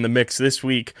we'll get in the mix this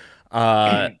week.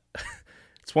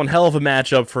 It's one hell of a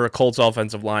matchup for a Colts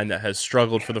offensive line that has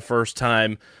struggled for the first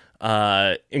time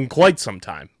in quite some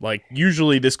time. Like,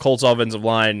 usually this Colts offensive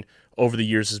line over the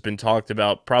years has been talked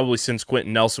about probably since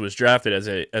Quentin Nelson was drafted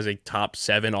as a top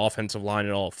 7 offensive line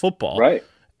in all of football. Right.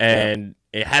 And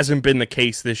it hasn't been the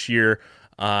case this year.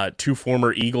 2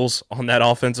 former Eagles on that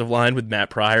offensive line with Matt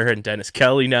Pryor and Dennis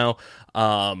Kelly now.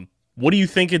 What do you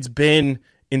think it's been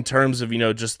in terms of,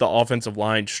 just the offensive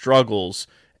line struggles,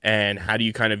 and how do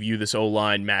you kind of view this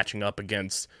O-line matching up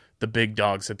against the big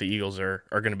dogs that the Eagles are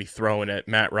going to be throwing at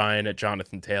Matt Ryan, at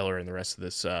Jonathan Taylor, and the rest of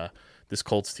this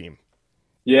Colts team?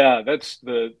 Yeah, that's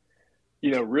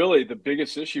really the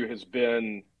biggest issue has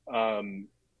been the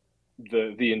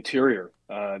interior.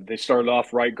 They started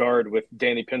off right guard with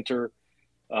Danny Pinter,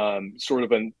 sort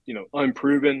of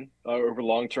unproven over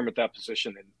long term at that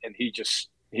position, and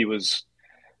he was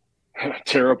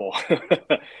terrible.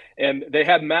 And they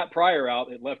had Matt Pryor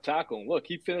out at left tackle. And look,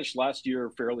 he finished last year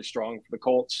fairly strong for the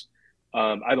Colts.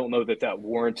 I don't know that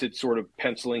warranted sort of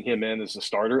penciling him in as a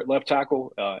starter at left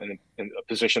tackle in a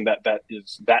position that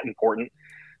is that important.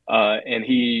 And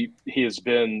he has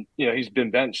been, he's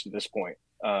been benched at this point.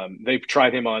 They've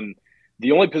tried him on.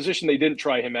 The only position they didn't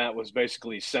try him at was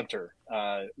basically center,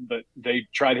 but they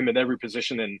tried him at every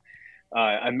position. And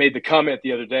I made the comment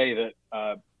the other day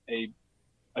that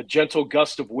a gentle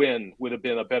gust of wind would have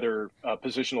been a better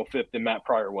positional fit than Matt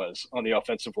Pryor was on the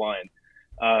offensive line.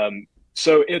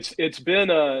 So it's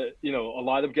been a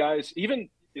lot of guys. Even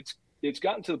it's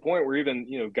gotten to the point where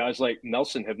even guys like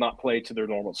Nelson have not played to their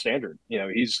normal standard.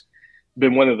 He's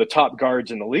been one of the top guards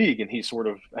in the league, and he sort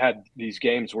of had these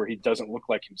games where he doesn't look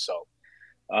like himself.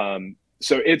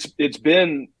 So it's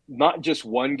been not just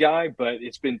one guy, but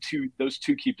it's been those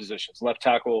two key positions, left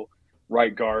tackle,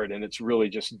 right guard, and it's really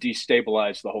just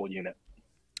destabilized the whole unit.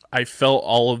 I felt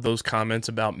all of those comments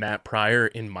about Matt Pryor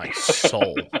in my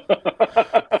soul.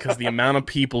 Because the amount of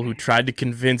people who tried to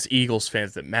convince Eagles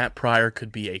fans that Matt Pryor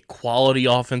could be a quality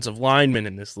offensive lineman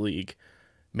in this league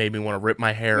made me want to rip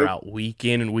my hair out week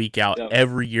in and week out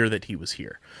every year that he was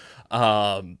here.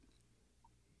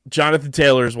 Jonathan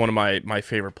Taylor is one of my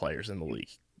favorite players in the league.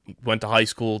 He went to high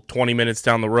school 20 minutes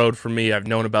down the road from me. I've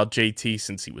known about JT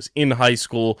since he was in high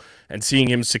school, and seeing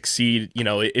him succeed,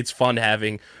 it's fun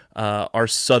having our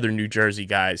Southern New Jersey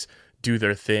guys do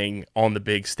their thing on the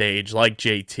big stage, like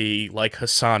JT, like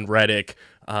Hassan Reddick,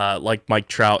 like Mike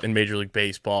Trout in Major League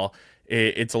Baseball.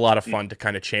 It's a lot of fun to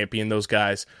kind of champion those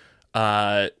guys.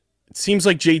 It seems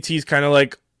like JT's kind of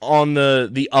like on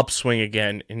the upswing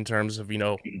again in terms of,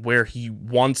 where he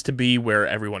wants to be, where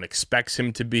everyone expects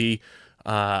him to be.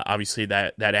 Obviously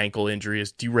that ankle injury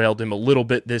has derailed him a little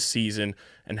bit this season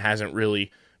and hasn't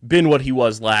really been what he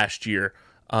was last year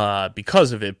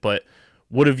because of it. But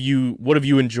what have you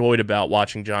enjoyed about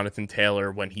watching Jonathan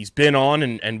Taylor when he's been on,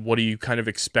 and what do you kind of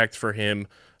expect for him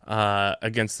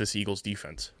against this Eagles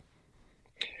defense?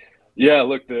 Yeah,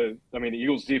 look, the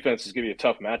Eagles defense is going to be a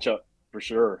tough matchup for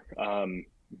sure.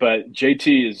 But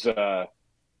JT is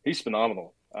he's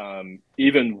phenomenal.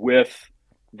 Even with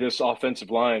this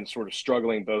offensive line sort of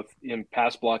struggling both in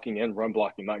pass blocking and run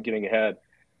blocking, not getting ahead,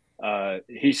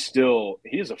 he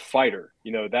is a fighter.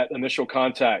 That initial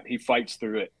contact, he fights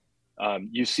through it.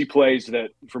 You see plays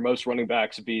that for most running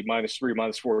backs would be -3,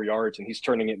 -4 yards, and he's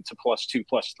turning it into +2,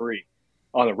 +3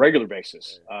 on a regular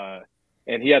basis.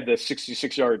 And he had the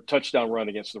 66-yard touchdown run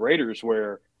against the Raiders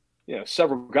where,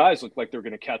 several guys looked like they were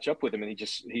going to catch up with him, and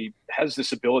he has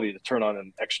this ability to turn on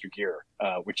an extra gear,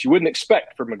 which you wouldn't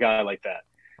expect from a guy like that.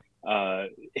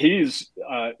 He's,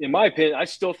 in my opinion, I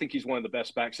still think he's one of the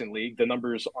best backs in the league. The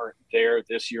numbers aren't there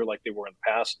this year like they were in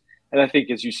the past. And I think,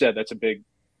 as you said, that's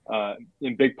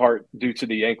in big part due to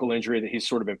the ankle injury that he's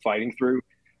sort of been fighting through.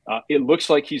 It looks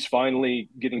like he's finally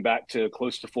getting back to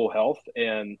close to full health.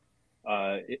 And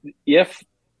if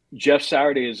Jeff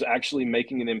Saturday is actually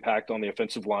making an impact on the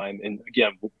offensive line, and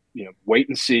again, wait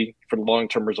and see for the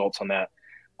long-term results on that.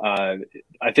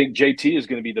 I think JT is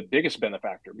going to be the biggest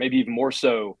benefactor, maybe even more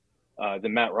so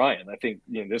than Matt Ryan. I think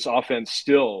this offense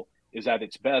still is at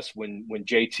its best when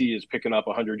JT is picking up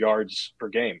 100 yards per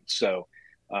game. So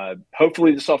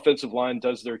hopefully this offensive line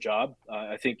does their job.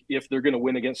 I think if they're going to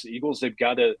win against the Eagles, they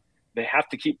have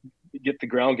to get the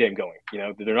ground game going.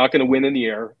 They're not going to win in the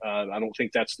air. I don't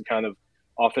think that's the kind of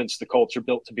offense the Colts are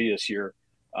built to be this year.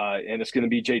 And it's going to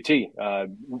be JT.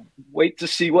 Wait to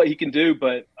see what he can do,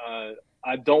 but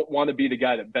I don't want to be the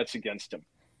guy that bets against him.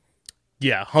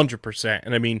 Yeah, 100%.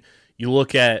 And you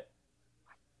look at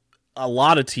a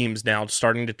lot of teams now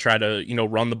starting to try to,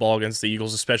 run the ball against the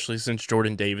Eagles, especially since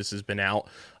Jordan Davis has been out.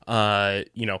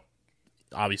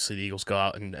 Obviously the Eagles go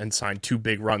out and sign 2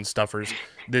 big run stuffers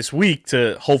this week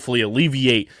to hopefully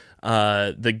alleviate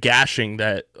the gashing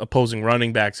that opposing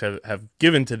running backs have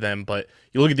given to them. But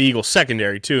you look at the Eagles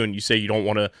secondary too, and you say you don't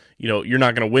want to, you're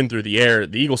not going to win through the air.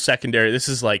 The Eagles secondary, this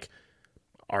is like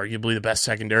arguably the best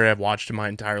secondary I've watched in my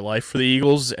entire life for the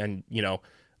Eagles. And,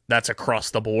 that's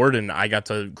across the board. And I got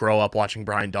to grow up watching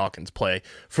Brian Dawkins play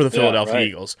for the Philadelphia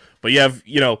Eagles. But you have,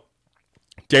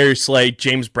 Darius Slay,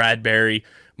 James Bradbury,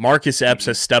 Marcus Epps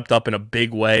has stepped up in a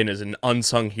big way and is an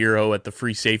unsung hero at the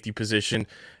free safety position.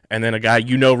 And then a guy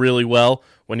really well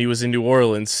when he was in New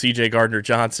Orleans, C.J.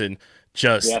 Gardner-Johnson,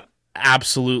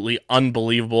 absolutely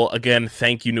unbelievable. Again,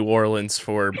 thank you, New Orleans,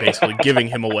 for basically giving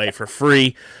him away for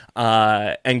free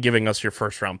and giving us your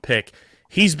first-round pick.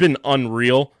 He's been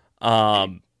unreal.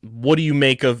 What do you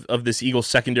make of this Eagles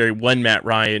secondary when Matt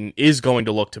Ryan is going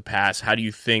to look to pass? How do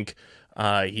you think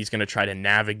he's going to try to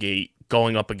navigate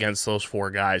going up against those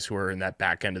 4 guys who are in that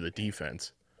back end of the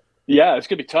defense? Yeah, it's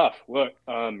going to be tough. Look,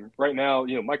 right now,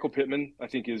 Michael Pittman, I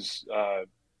think, is a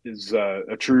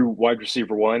true wide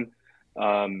receiver 1.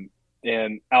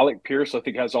 And Alec Pierce, I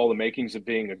think, has all the makings of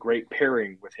being a great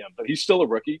pairing with him. But he's still a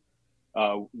rookie.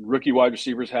 Rookie wide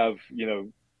receivers have,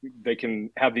 they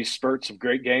can have these spurts of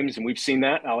great games, and we've seen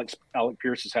that. Alec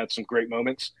Pierce has had some great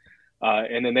moments.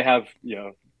 And then they have,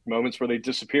 moments where they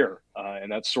disappear.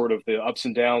 And that's sort of the ups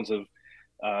and downs of,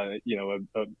 a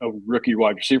rookie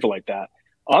wide receiver like that.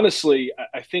 Honestly,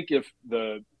 I think if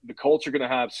the Colts are going to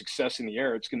have success in the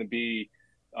air, it's going to be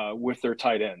with their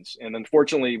tight ends. And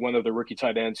unfortunately, one of the rookie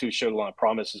tight ends who showed a lot of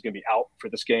promise is going to be out for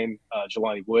this game,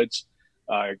 Jelani Woods.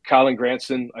 Kylen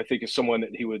Granson, I think, is someone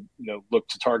that he would look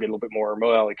to target a little bit more, or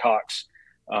Mo Alley Cox.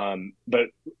 But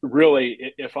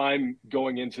really, if I'm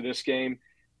going into this game,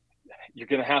 you're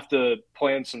going to have to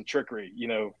plan some trickery,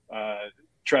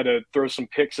 try to throw some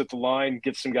picks at the line,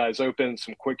 get some guys open,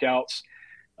 some quick outs.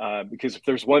 Because if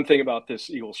there's one thing about this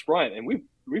Eagles front, and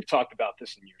we've talked about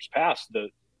this in years past, the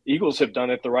Eagles have done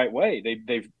it the right way.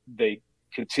 They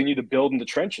continue to build in the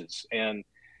trenches, and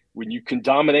when you can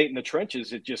dominate in the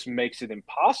trenches, it just makes it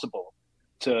impossible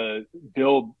to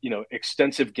build,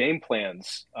 extensive game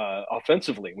plans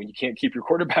offensively when you can't keep your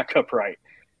quarterback upright.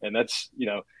 And that's,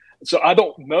 so I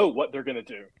don't know what they're going to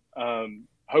do.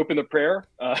 Hope and a prayer.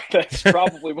 That's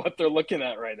probably what they're looking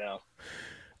at right now.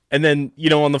 And then,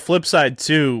 on the flip side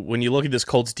too, when you look at this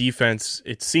Colts defense,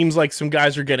 it seems like some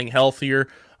guys are getting healthier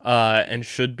and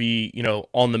should be,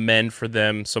 on the mend for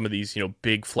them. Some of these,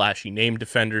 big flashy name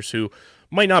defenders who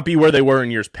might not be where they were in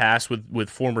years past with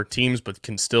former teams, but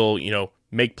can still,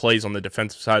 make plays on the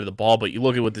defensive side of the ball. But you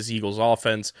look at what this Eagles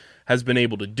offense has been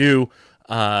able to do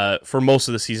for most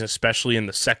of the season, especially in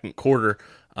the second quarter,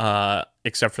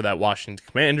 except for that Washington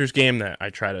Commanders game that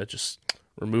I try to just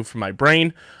remove from my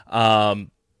brain.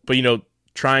 But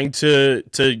trying to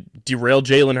derail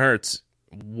Jalen Hurts,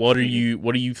 what do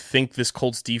you think this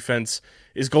Colts defense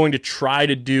is going to try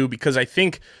to do? Because I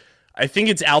think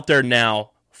it's out there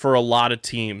now for a lot of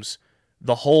teams.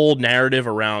 The whole narrative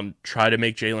around try to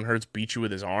make Jalen Hurts beat you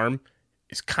with his arm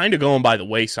is kind of going by the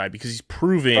wayside because he's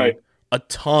proving a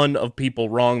ton of people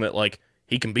wrong that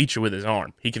he can beat you with his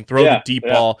arm. He can throw the deep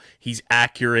ball. He's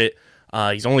accurate.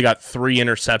 He's only got 3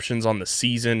 interceptions on the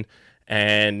season,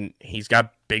 and he's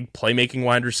got big playmaking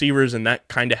wide receivers, and that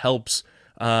kind of helps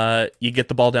you get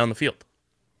the ball down the field.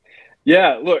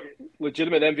 Yeah, look,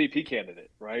 legitimate MVP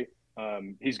candidate, right?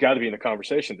 He's got to be in the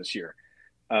conversation this year.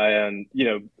 And,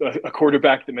 a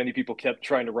quarterback that many people kept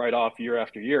trying to write off year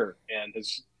after year and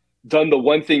has done the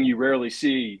one thing you rarely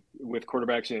see with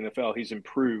quarterbacks in the NFL. He's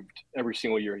improved every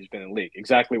single year he's been in the league.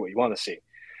 Exactly what you want to see.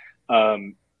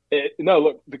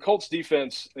 Look, the Colts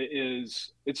defense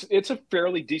it's a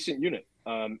fairly decent unit.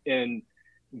 And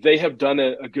they have done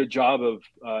a good job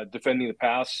of defending the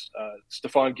pass.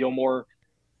 Stephon Gilmore,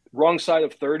 wrong side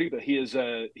of 30, but he's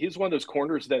one of those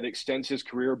corners that extends his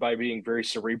career by being very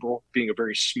cerebral, being a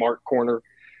very smart corner.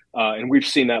 And we've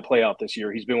seen that play out this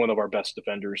year. He's been one of our best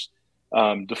defenders.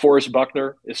 DeForest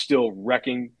Buckner is still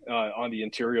wrecking on the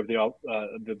interior of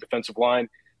the defensive line.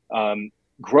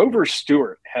 Grover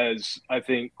Stewart has, I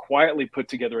think, quietly put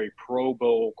together a Pro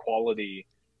Bowl quality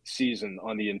season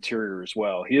on the interior as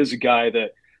well. He is a guy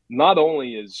that not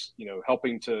only is,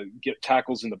 helping to get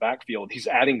tackles in the backfield, he's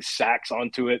adding sacks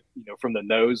onto it, from the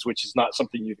nose, which is not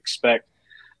something you'd expect.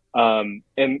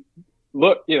 And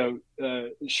look,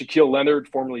 Shaquille Leonard,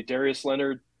 formerly Darius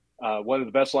Leonard, one of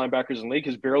the best linebackers in the league,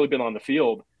 has barely been on the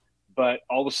field. But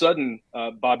all of a sudden,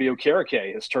 Bobby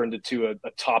Okereke has turned into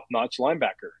a top-notch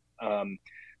linebacker.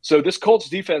 So this Colts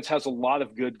defense has a lot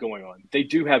of good going on. They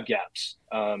do have gaps.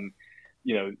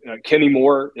 Kenny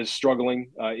Moore is struggling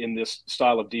in this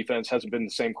style of defense, hasn't been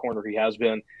the same corner he has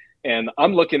been. And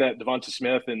I'm looking at Devonta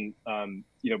Smith and,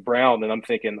 Brown, and I'm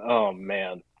thinking, oh,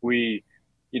 man,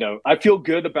 I feel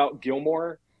good about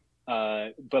Gilmore,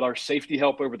 but our safety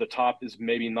help over the top is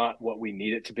maybe not what we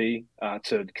need it to be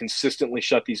to consistently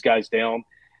shut these guys down.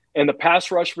 And the pass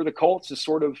rush for the Colts is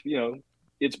sort of,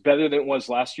 it's better than it was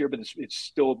last year, but it's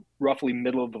still roughly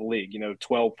middle of the league,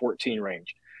 12, 14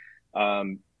 range.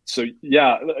 So,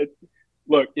 yeah,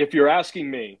 look, if you're asking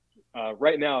me,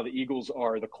 right now the Eagles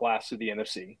are the class of the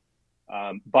NFC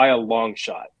by a long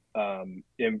shot.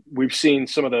 And we've seen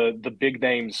some of the big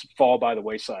names fall by the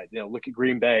wayside. Look at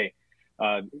Green Bay,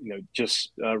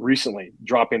 just recently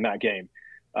dropping that game.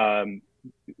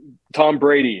 Tom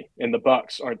Brady and the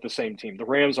Bucks aren't the same team. The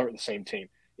Rams aren't the same team.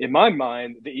 In my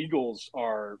mind, the Eagles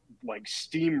are like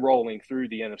steamrolling through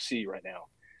the NFC right now.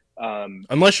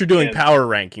 Unless you're doing power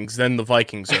rankings, then the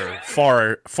Vikings are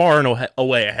far and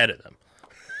away ahead of them.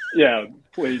 Yeah,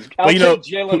 please. I'll take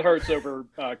Jalen Hurts over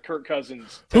Kirk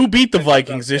Cousins. Who beat the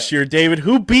Vikings this year, David?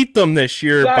 Who beat them this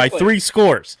year by 3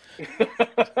 scores?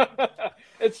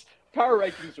 It's power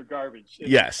rankings are garbage.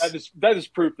 Yes, that is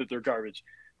proof that they're garbage.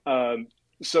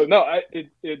 So no,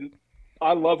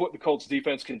 I love what the Colts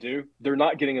defense can do. They're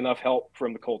not getting enough help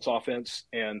from the Colts offense,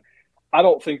 and I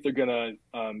don't think they're going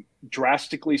to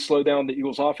drastically slow down the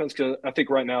Eagles offense, because I think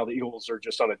right now the Eagles are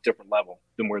just on a different level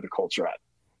than where the Colts are at.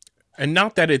 And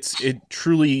not that it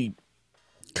truly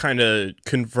kind of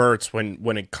converts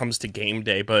when it comes to game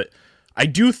day, but I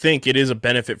do think it is a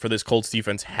benefit for this Colts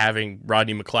defense having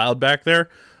Rodney McLeod back there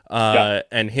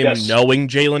and him knowing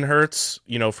Jalen Hurts,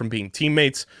 from being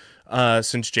teammates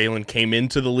since Jalen came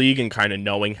into the league and kind of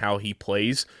knowing how he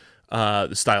plays.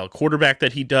 The style of quarterback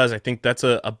that he does, I think that's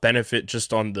a benefit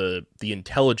just on the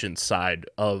intelligence side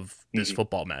of this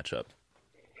football matchup.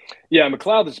 Yeah,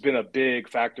 McLeod has been a big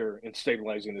factor in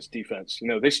stabilizing this defense.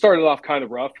 They started off kind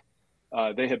of rough,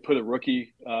 They had put a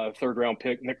rookie third-round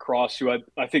pick, Nick Cross, who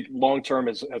I think long-term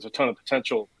has a ton of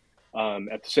potential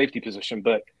at the safety position.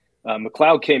 But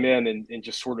McLeod came in and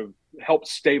just sort of helped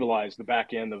stabilize the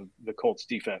back end of the Colts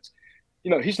defense.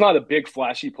 He's not a big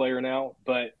flashy player now,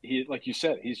 but he, like you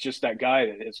said, he's just that guy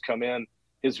that has come in.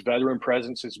 His veteran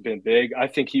presence has been big. I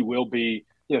think he will be,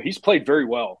 he's played very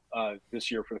well this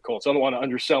year for the Colts. I don't want to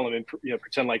undersell him and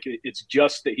pretend like it's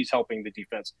just that he's helping the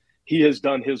defense. He has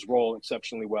done his role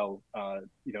exceptionally well,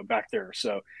 back there.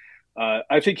 So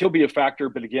I think he'll be a factor.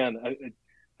 But again,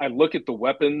 I look at the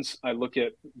weapons. I look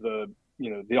at the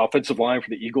offensive line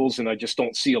for the Eagles, and I just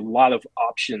don't see a lot of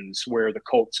options where the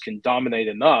Colts can dominate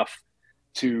enough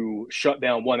to shut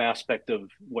down one aspect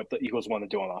of what the Eagles want to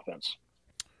do on offense.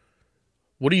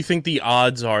 What do you think the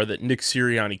odds are that Nick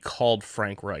Sirianni called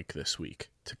Frank Reich this week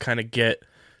to kind of get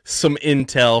some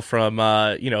intel from,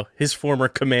 his former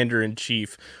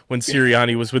commander-in-chief when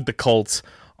Sirianni was with the Colts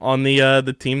on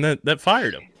the team that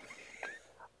fired him?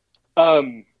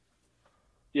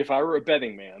 If I were a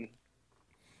betting man,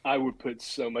 I would put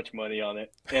so much money on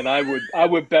it, and I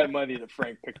would bet money that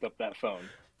Frank picked up that phone.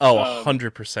 Oh,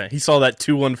 100%. He saw that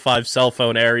 215 cell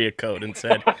phone area code and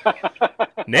said,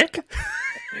 Nick?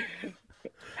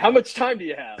 How much time do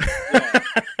you have?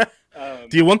 Yeah.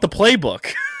 Do you want the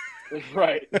playbook?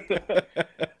 Right.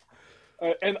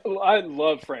 And I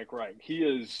love Frank Reich. He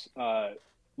is,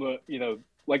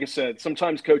 like I said,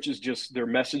 sometimes coaches their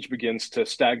message begins to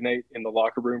stagnate in the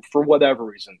locker room for whatever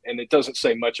reason, and it doesn't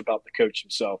say much about the coach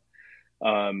himself.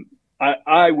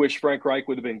 I wish Frank Reich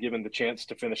would have been given the chance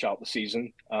to finish out the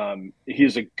season. He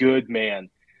is a good man.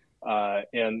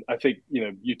 And I think,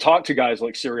 you talk to guys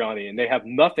like Sirianni, and they have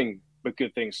nothing but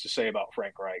good things to say about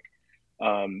Frank Reich.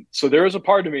 So there is a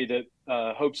part of me that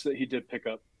hopes that he did pick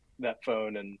up that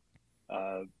phone and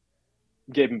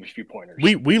gave him a few pointers.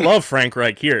 We love Frank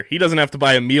Reich here. He doesn't have to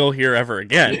buy a meal here ever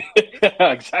again.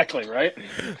 Exactly, right?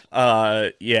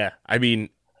 Yeah. I mean,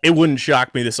 it wouldn't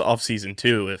shock me this offseason,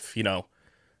 too, if,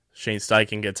 Shane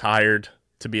Steichen gets hired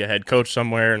to be a head coach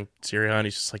somewhere, and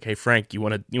Sirianni's just like, "Hey Frank, you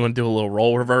want to do a little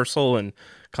role reversal and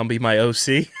come be my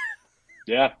OC?"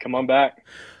 Yeah, come on back.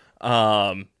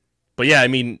 But yeah, I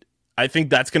mean, I think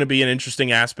that's going to be an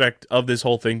interesting aspect of this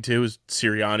whole thing too. Is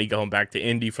Sirianni going back to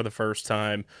Indy for the first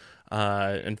time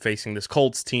and facing this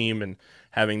Colts team and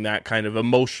having that kind of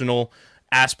emotional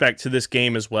aspect to this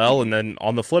game as well. And then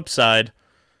on the flip side,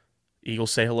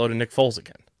 Eagles say hello to Nick Foles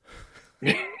again.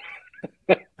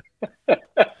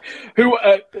 Who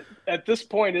at this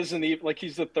point isn't even like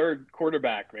he's the third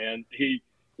quarterback, man. He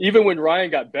even when Ryan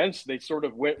got benched, they sort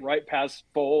of went right past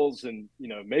Foles, and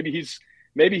maybe he's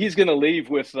going to leave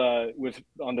with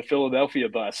on the Philadelphia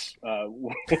bus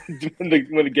when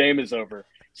the game is over.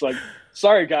 It's like,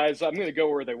 sorry guys, I'm going to go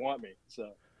where they want me. So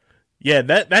yeah,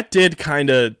 that did kind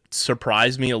of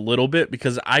surprise me a little bit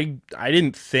because I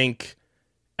didn't think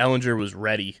Ehlinger was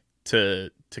ready to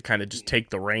kind of just take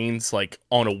the reins like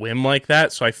on a whim like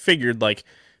that. So I figured like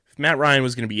if Matt Ryan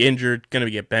was going to be injured, going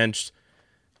to get benched,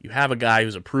 you have a guy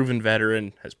who's a proven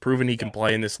veteran, has proven he can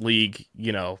play in this league,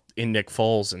 in Nick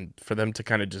Foles, and for them to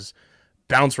kind of just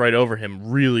bounce right over him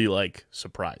really like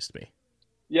surprised me.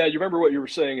 Yeah, you remember what you were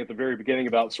saying at the very beginning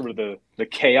about sort of the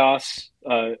chaos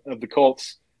of the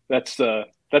Colts? That's a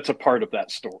part of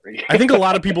that story. I think a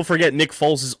lot of people forget Nick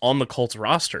Foles is on the Colts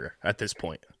roster at this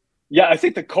point. Yeah, I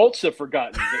think the Colts have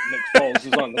forgotten that Nick Foles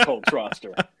is on the Colts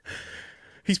roster.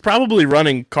 He's probably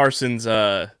running Carson's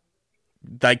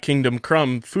Thy Kingdom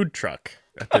Crumb food truck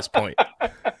at this point.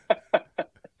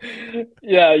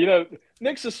 Yeah,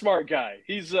 Nick's a smart guy.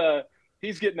 He's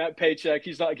getting that paycheck.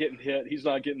 He's not getting hit. He's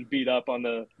not getting beat up on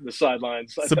the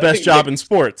sidelines. It's the best job in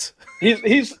sports.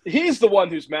 He's the one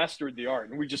who's mastered the art,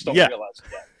 and we just don't realize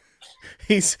it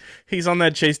yet. He's on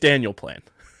that Chase Daniel plan.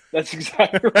 That's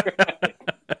exactly right.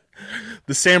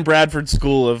 The Sam Bradford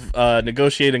school of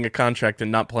negotiating a contract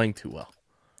and not playing too well.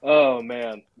 Oh,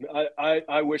 man.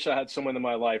 I wish I had someone in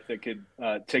my life that could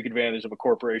take advantage of a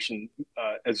corporation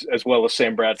as well as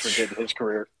Sam Bradford did in his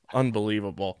career.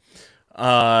 Unbelievable.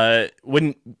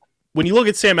 When you look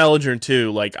at Sam Ehlinger,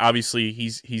 too, like, obviously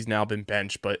he's now been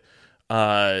benched, but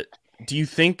do you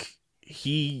think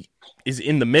he is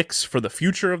in the mix for the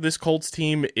future of this Colts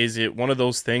team? Is it one of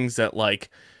those things that, like,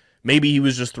 maybe he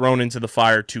was just thrown into the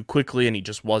fire too quickly and he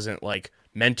just wasn't, like,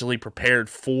 mentally prepared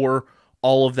for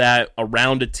all of that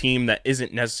around a team that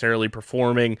isn't necessarily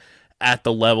performing at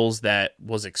the levels that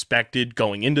was expected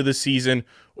going into the season?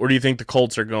 Or do you think the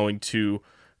Colts are going to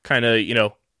kind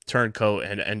of, turncoat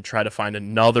and try to find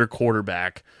another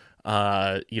quarterback,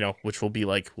 which will be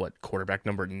like, quarterback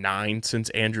number 9 since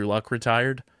Andrew Luck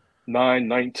retired? 9,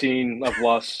 19. I've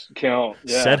lost count.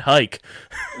 Yeah. Said hike.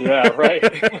 Yeah,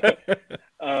 right.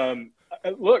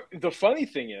 Look, the funny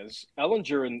thing is,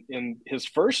 Ellinger in his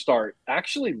first start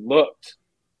actually looked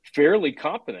fairly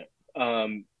competent.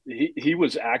 He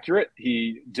was accurate.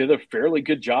 He did a fairly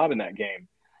good job in that game.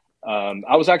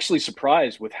 I was actually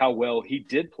surprised with how well he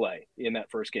did play in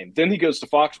that first game. Then he goes to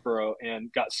Foxborough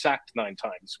and got sacked 9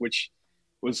 times, which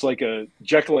was like a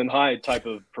Jekyll and Hyde type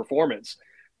of performance.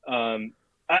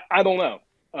 I don't know.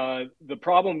 The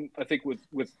problem I think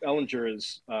with Ellinger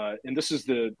is, and this is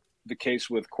the case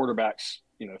with quarterbacks,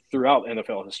 throughout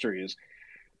NFL history, is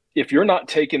if you're not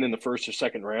taken in the first or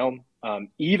second round,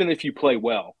 even if you play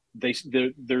well,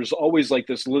 there's always like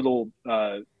this little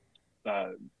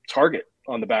target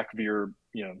on the back of your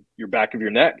back of your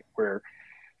neck, where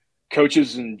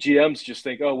coaches and GMs just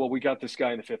think, oh, well, we got this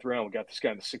guy in the 5th round, we got this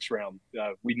guy in the 6th round.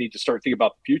 We need to start thinking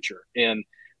about the future. And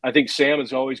I think Sam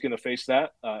is always going to face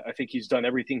that. I think he's done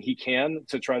everything he can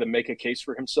to try to make a case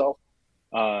for himself.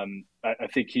 I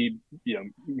think he,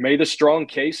 made a strong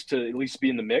case to at least be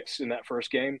in the mix in that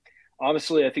first game.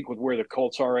 Honestly, I think with where the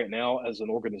Colts are right now as an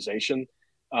organization,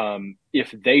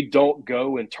 if they don't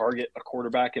go and target a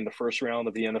quarterback in the first round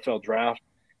of the NFL draft,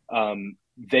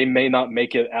 they may not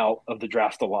make it out of the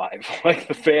draft alive. Like,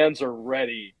 the fans are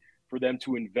ready for them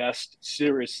to invest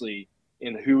seriously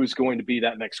in who is going to be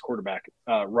that next quarterback,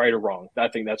 right or wrong. I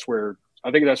think that's where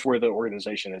the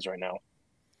organization is right now.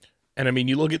 And I mean,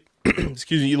 you look at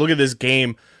you look at this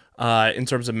game in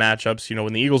terms of matchups.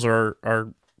 When the Eagles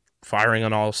are firing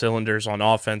on all cylinders on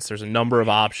offense, there's a number of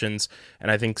options, and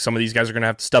I think some of these guys are going to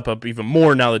have to step up even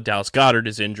more now that Dallas Goedert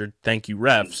is injured. Thank you,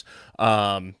 refs.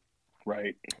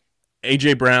 Right.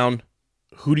 AJ Brown,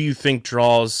 who do you think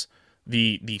draws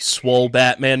the swole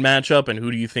Batman matchup, and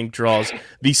who do you think draws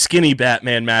the skinny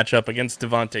Batman matchup against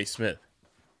Devontae Smith?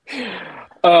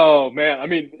 Oh man, I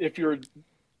mean, if you're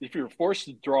forced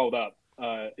to draw it up,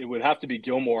 it would have to be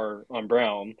Gilmore on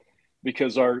Brown,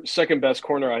 because our second best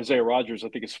corner, Isaiah Rodgers, I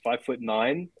think is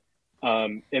 5'9",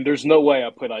 and there's no way I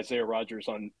put Isaiah Rodgers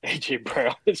on AJ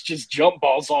Brown. It's just jump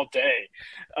balls all day.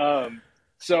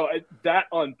 So that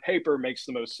on paper makes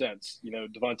the most sense.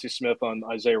 Devontae Smith on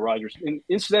Isaiah Rodgers. And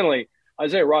incidentally,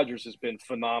 Isaiah Rodgers has been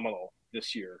phenomenal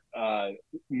this year.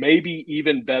 Maybe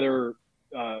even better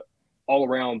all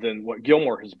around than what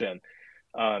Gilmore has been.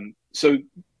 So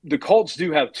the Colts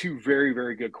do have 2 very,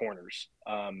 very good corners.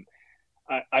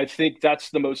 I think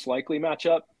that's the most likely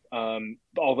matchup.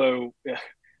 Although,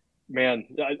 man,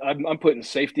 I'm putting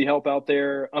safety help out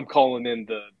there. I'm calling in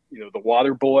the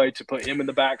water boy to put him in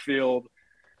the backfield.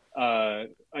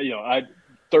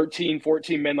 13,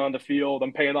 14 men on the field.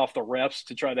 I'm paying off the refs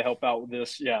to try to help out with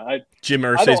this. Yeah. Jim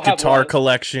Irsay's guitar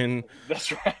collection.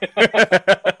 That's right.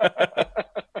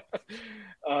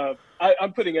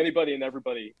 I'm putting anybody and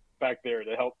everybody back there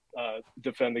to help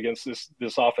defend against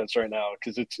this offense right now,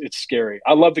 because it's scary.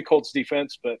 I love the Colts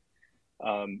defense, but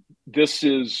this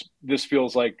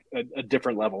feels like a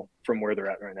different level from where they're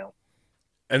at right now.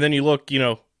 And then you look,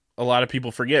 a lot of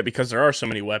people forget, because there are so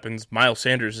many weapons. Miles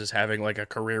Sanders is having like a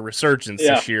career resurgence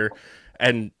this year,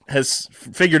 and has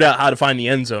figured out how to find the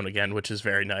end zone again, which is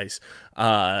very nice.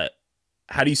 How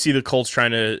do you see the Colts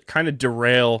trying to kind of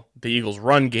derail the Eagles'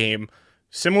 run game,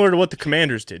 similar to what the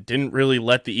Commanders did? Didn't really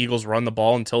let the Eagles run the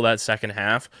ball until that second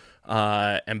half,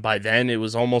 and by then it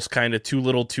was almost kind of too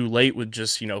little too late, with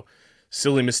just,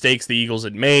 silly mistakes the Eagles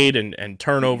had made and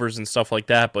turnovers and stuff like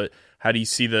that. But how do you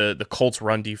see the Colts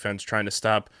run defense trying to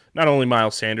stop not only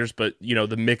Miles Sanders, but,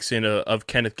 the mix in of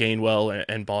Kenneth Gainwell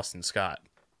and Boston Scott?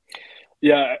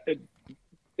 Yeah,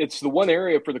 it's the one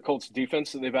area for the Colts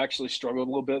defense that they've actually struggled a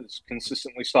little bit, is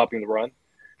consistently stopping the run.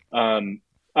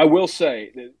 I will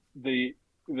say that the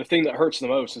thing that hurts the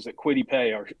most is that Kwity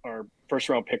Paye, our first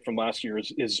round pick from last year,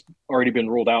 is already been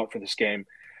ruled out for this game.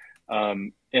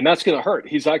 And that's going to hurt.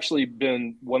 He's actually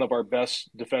been one of our best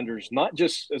defenders, not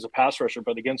just as a pass rusher,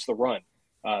 but against the run,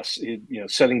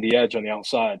 setting the edge on the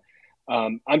outside.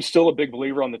 I'm still a big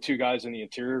believer on the 2 guys in the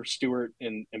interior, Stewart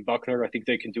and Buckner. I think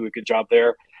they can do a good job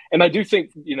there. And I do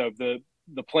think,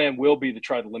 the plan will be to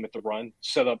try to limit the run,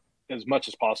 set up as much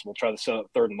as possible, try to set up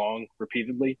 3rd and long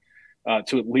repeatedly,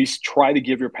 to at least try to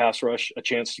give your pass rush a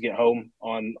chance to get home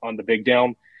on the big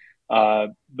down.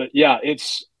 But yeah,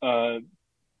 it's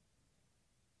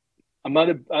I'm not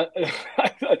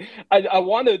I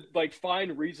want to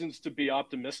find reasons to be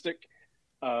optimistic.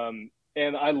 And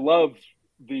I love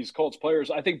these Colts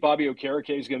players. I think Bobby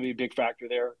Okereke is going to be a big factor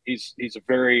there. He's a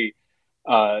very,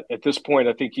 at this point,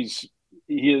 I think he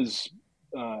is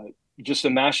just a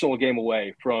national game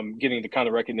away from getting the kind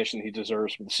of recognition he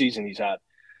deserves for the season he's had.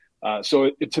 So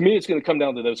to me, it's going to come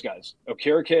down to those guys.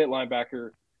 Okereke at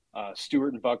linebacker,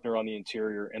 Stewart and Buckner on the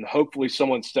interior, and hopefully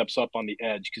someone steps up on the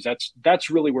edge, because that's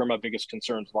really where my biggest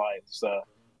concerns lie, is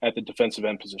at the defensive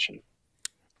end position.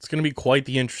 It's going to be quite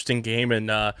the interesting game, and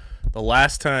the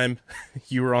last time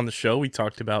you were on the show, we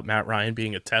talked about Matt Ryan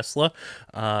being a Tesla,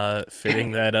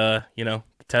 fitting that, the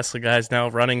Tesla guy's now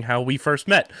running how we first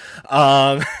met.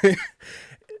 The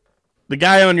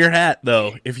guy on your hat,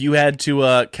 though, if you had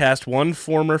to cast one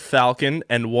former Falcon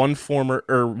and one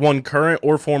current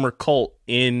or former Colt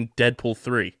in Deadpool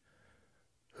 3,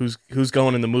 who's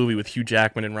going in the movie with Hugh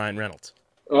Jackman and Ryan Reynolds?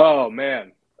 Oh,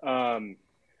 man.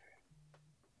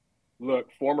 Look,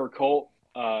 former Colt,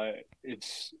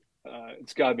 it's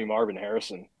got to be Marvin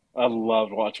Harrison. I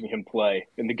loved watching him play,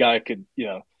 and the guy could,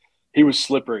 he was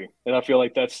slippery, and I feel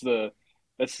like that's the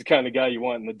kind of guy you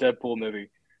want in the Deadpool movie.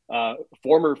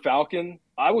 Former Falcon,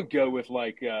 I would go with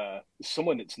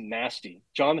someone that's nasty,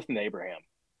 Jonathan Abraham.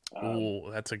 Oh,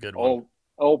 that's a good one.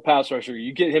 Old pass rusher.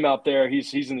 You get him out there,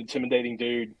 he's an intimidating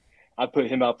dude. I'd put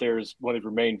him out there as one of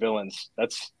your main villains.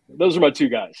 Those are my two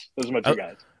guys.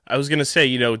 Guys. I was gonna say,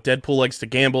 Deadpool likes to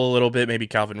gamble a little bit. Maybe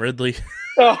Calvin Ridley.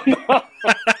 Oh no.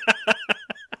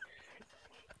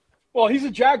 Well, he's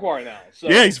a Jaguar now. So.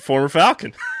 Yeah, he's a former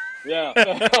Falcon. Yeah.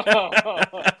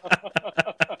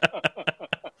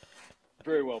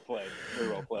 Very well played.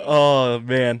 Oh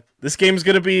man, this game's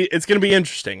gonna be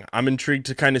interesting. I'm intrigued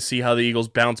to kind of see how the Eagles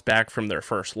bounce back from their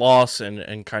first loss,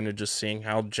 and kind of just seeing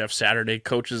how Jeff Saturday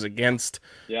coaches against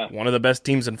one of the best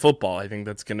teams in football. I think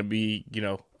that's gonna be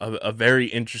a very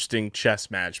interesting chess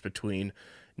match between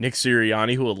Nick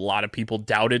Sirianni, who a lot of people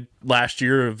doubted last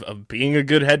year of being a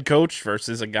good head coach,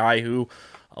 versus a guy who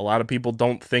a lot of people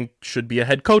don't think should be a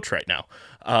head coach right now.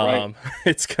 Right.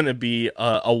 It's going to be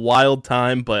a wild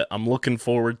time, but I'm looking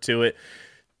forward to it.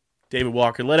 David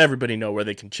Walker, let everybody know where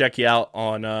they can check you out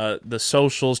on the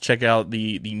socials, check out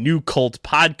the new Colts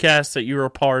podcast that you're a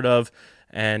part of,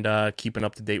 and keeping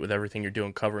up to date with everything you're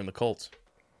doing covering the Colts.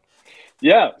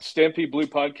 Yeah, Stampede Blue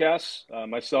Podcasts,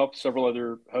 myself, several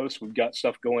other hosts. We've got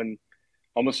stuff going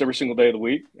almost every single day of the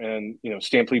week, and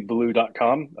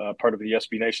StampedeBlue.com, part of the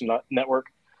SB Nation network.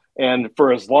 And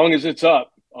for as long as it's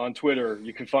up on Twitter,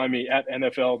 you can find me at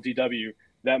NFLDW.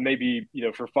 That may be,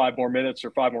 for 5 more minutes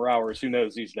or 5 more hours. Who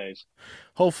knows these days?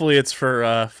 Hopefully it's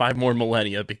for 5 more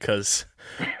millennia, because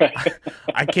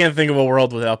I can't think of a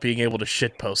world without being able to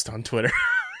shitpost on Twitter.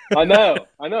 I know.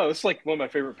 It's like one of my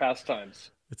favorite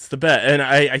pastimes. It's the best. And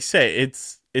I say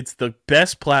it's the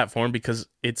best platform because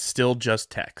it's still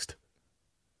just text.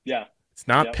 Yeah. It's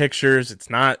not pictures. It's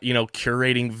not,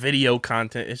 curating video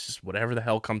content. It's just whatever the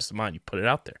hell comes to mind. You put it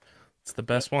out there. It's the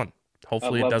best one.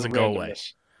 Hopefully it doesn't go away.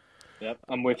 Yep,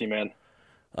 I'm with you, man.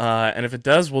 And if it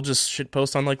does, we'll just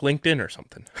shitpost on LinkedIn or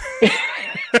something.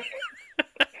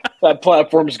 That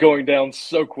platform's going down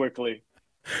so quickly.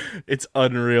 It's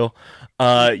unreal.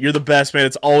 You're the best, man.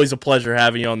 It's always a pleasure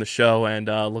having you on the show, and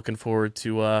looking forward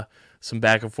to some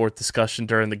back and forth discussion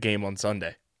during the game on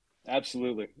Sunday.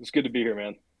 Absolutely. It's good to be here,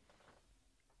 man.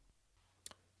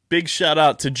 Big shout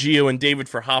out to Gio and David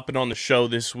for hopping on the show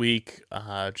this week.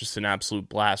 Just an absolute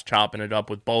blast chopping it up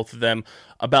with both of them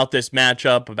about this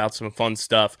matchup, about some fun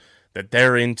stuff that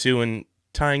they're into, and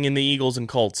tying in the Eagles and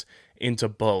Colts into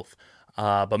both.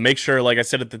 But make sure, like I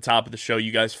said at the top of the show,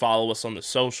 you guys follow us on the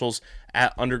socials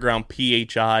at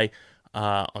UndergroundPHI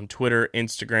on Twitter,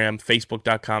 Instagram,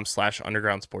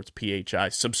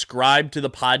 Facebook.com/UndergroundSportsPHI. Subscribe to the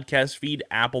podcast feed,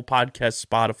 Apple Podcasts,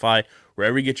 Spotify,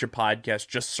 wherever you get your podcast.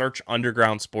 Just search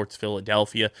Underground Sports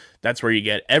Philadelphia. That's where you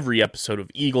get every episode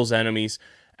of Eagles Enemies.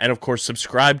 And, of course,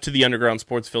 subscribe to the Underground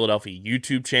Sports Philadelphia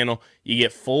YouTube channel. You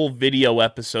get full video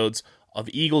episodes of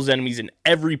Eagles Enemies in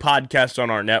every podcast on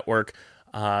our network.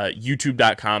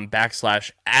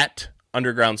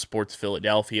 YouTube.com/@Underground Sports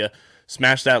Philadelphia.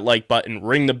 Smash that like button,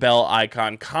 ring the bell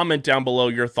icon, comment down below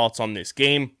your thoughts on this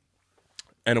game.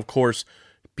 And, of course,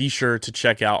 be sure to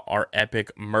check out our epic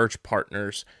merch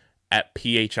partners at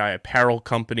PHI Apparel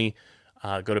Company.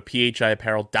 Go to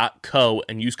phiapparel.co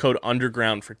and use code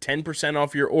UNDERGROUND for 10%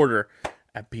 off your order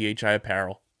at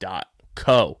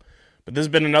phiapparel.co. But this has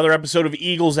been another episode of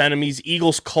Eagles Enemies,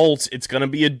 Eagles Colts. It's going to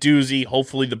be a doozy.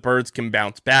 Hopefully the Birds can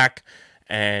bounce back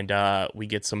and we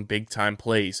get some big-time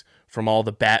plays from all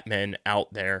the Batmen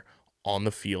out there on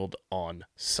the field on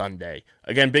Sunday.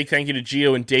 Again, big thank you to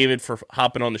Gio and David for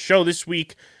hopping on the show this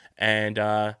week. And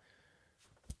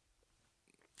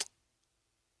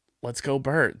let's go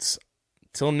Birds.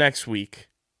 Till next week,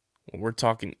 when we're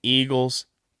talking Eagles,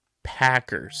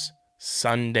 Packers,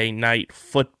 Sunday night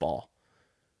football.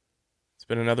 It's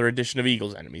been another edition of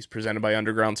Eagles Enemies, presented by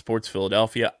Underground Sports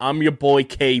Philadelphia. I'm your boy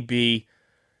KB,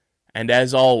 and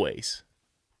as always,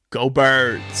 go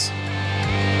Birds!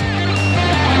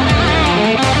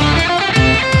 Bye.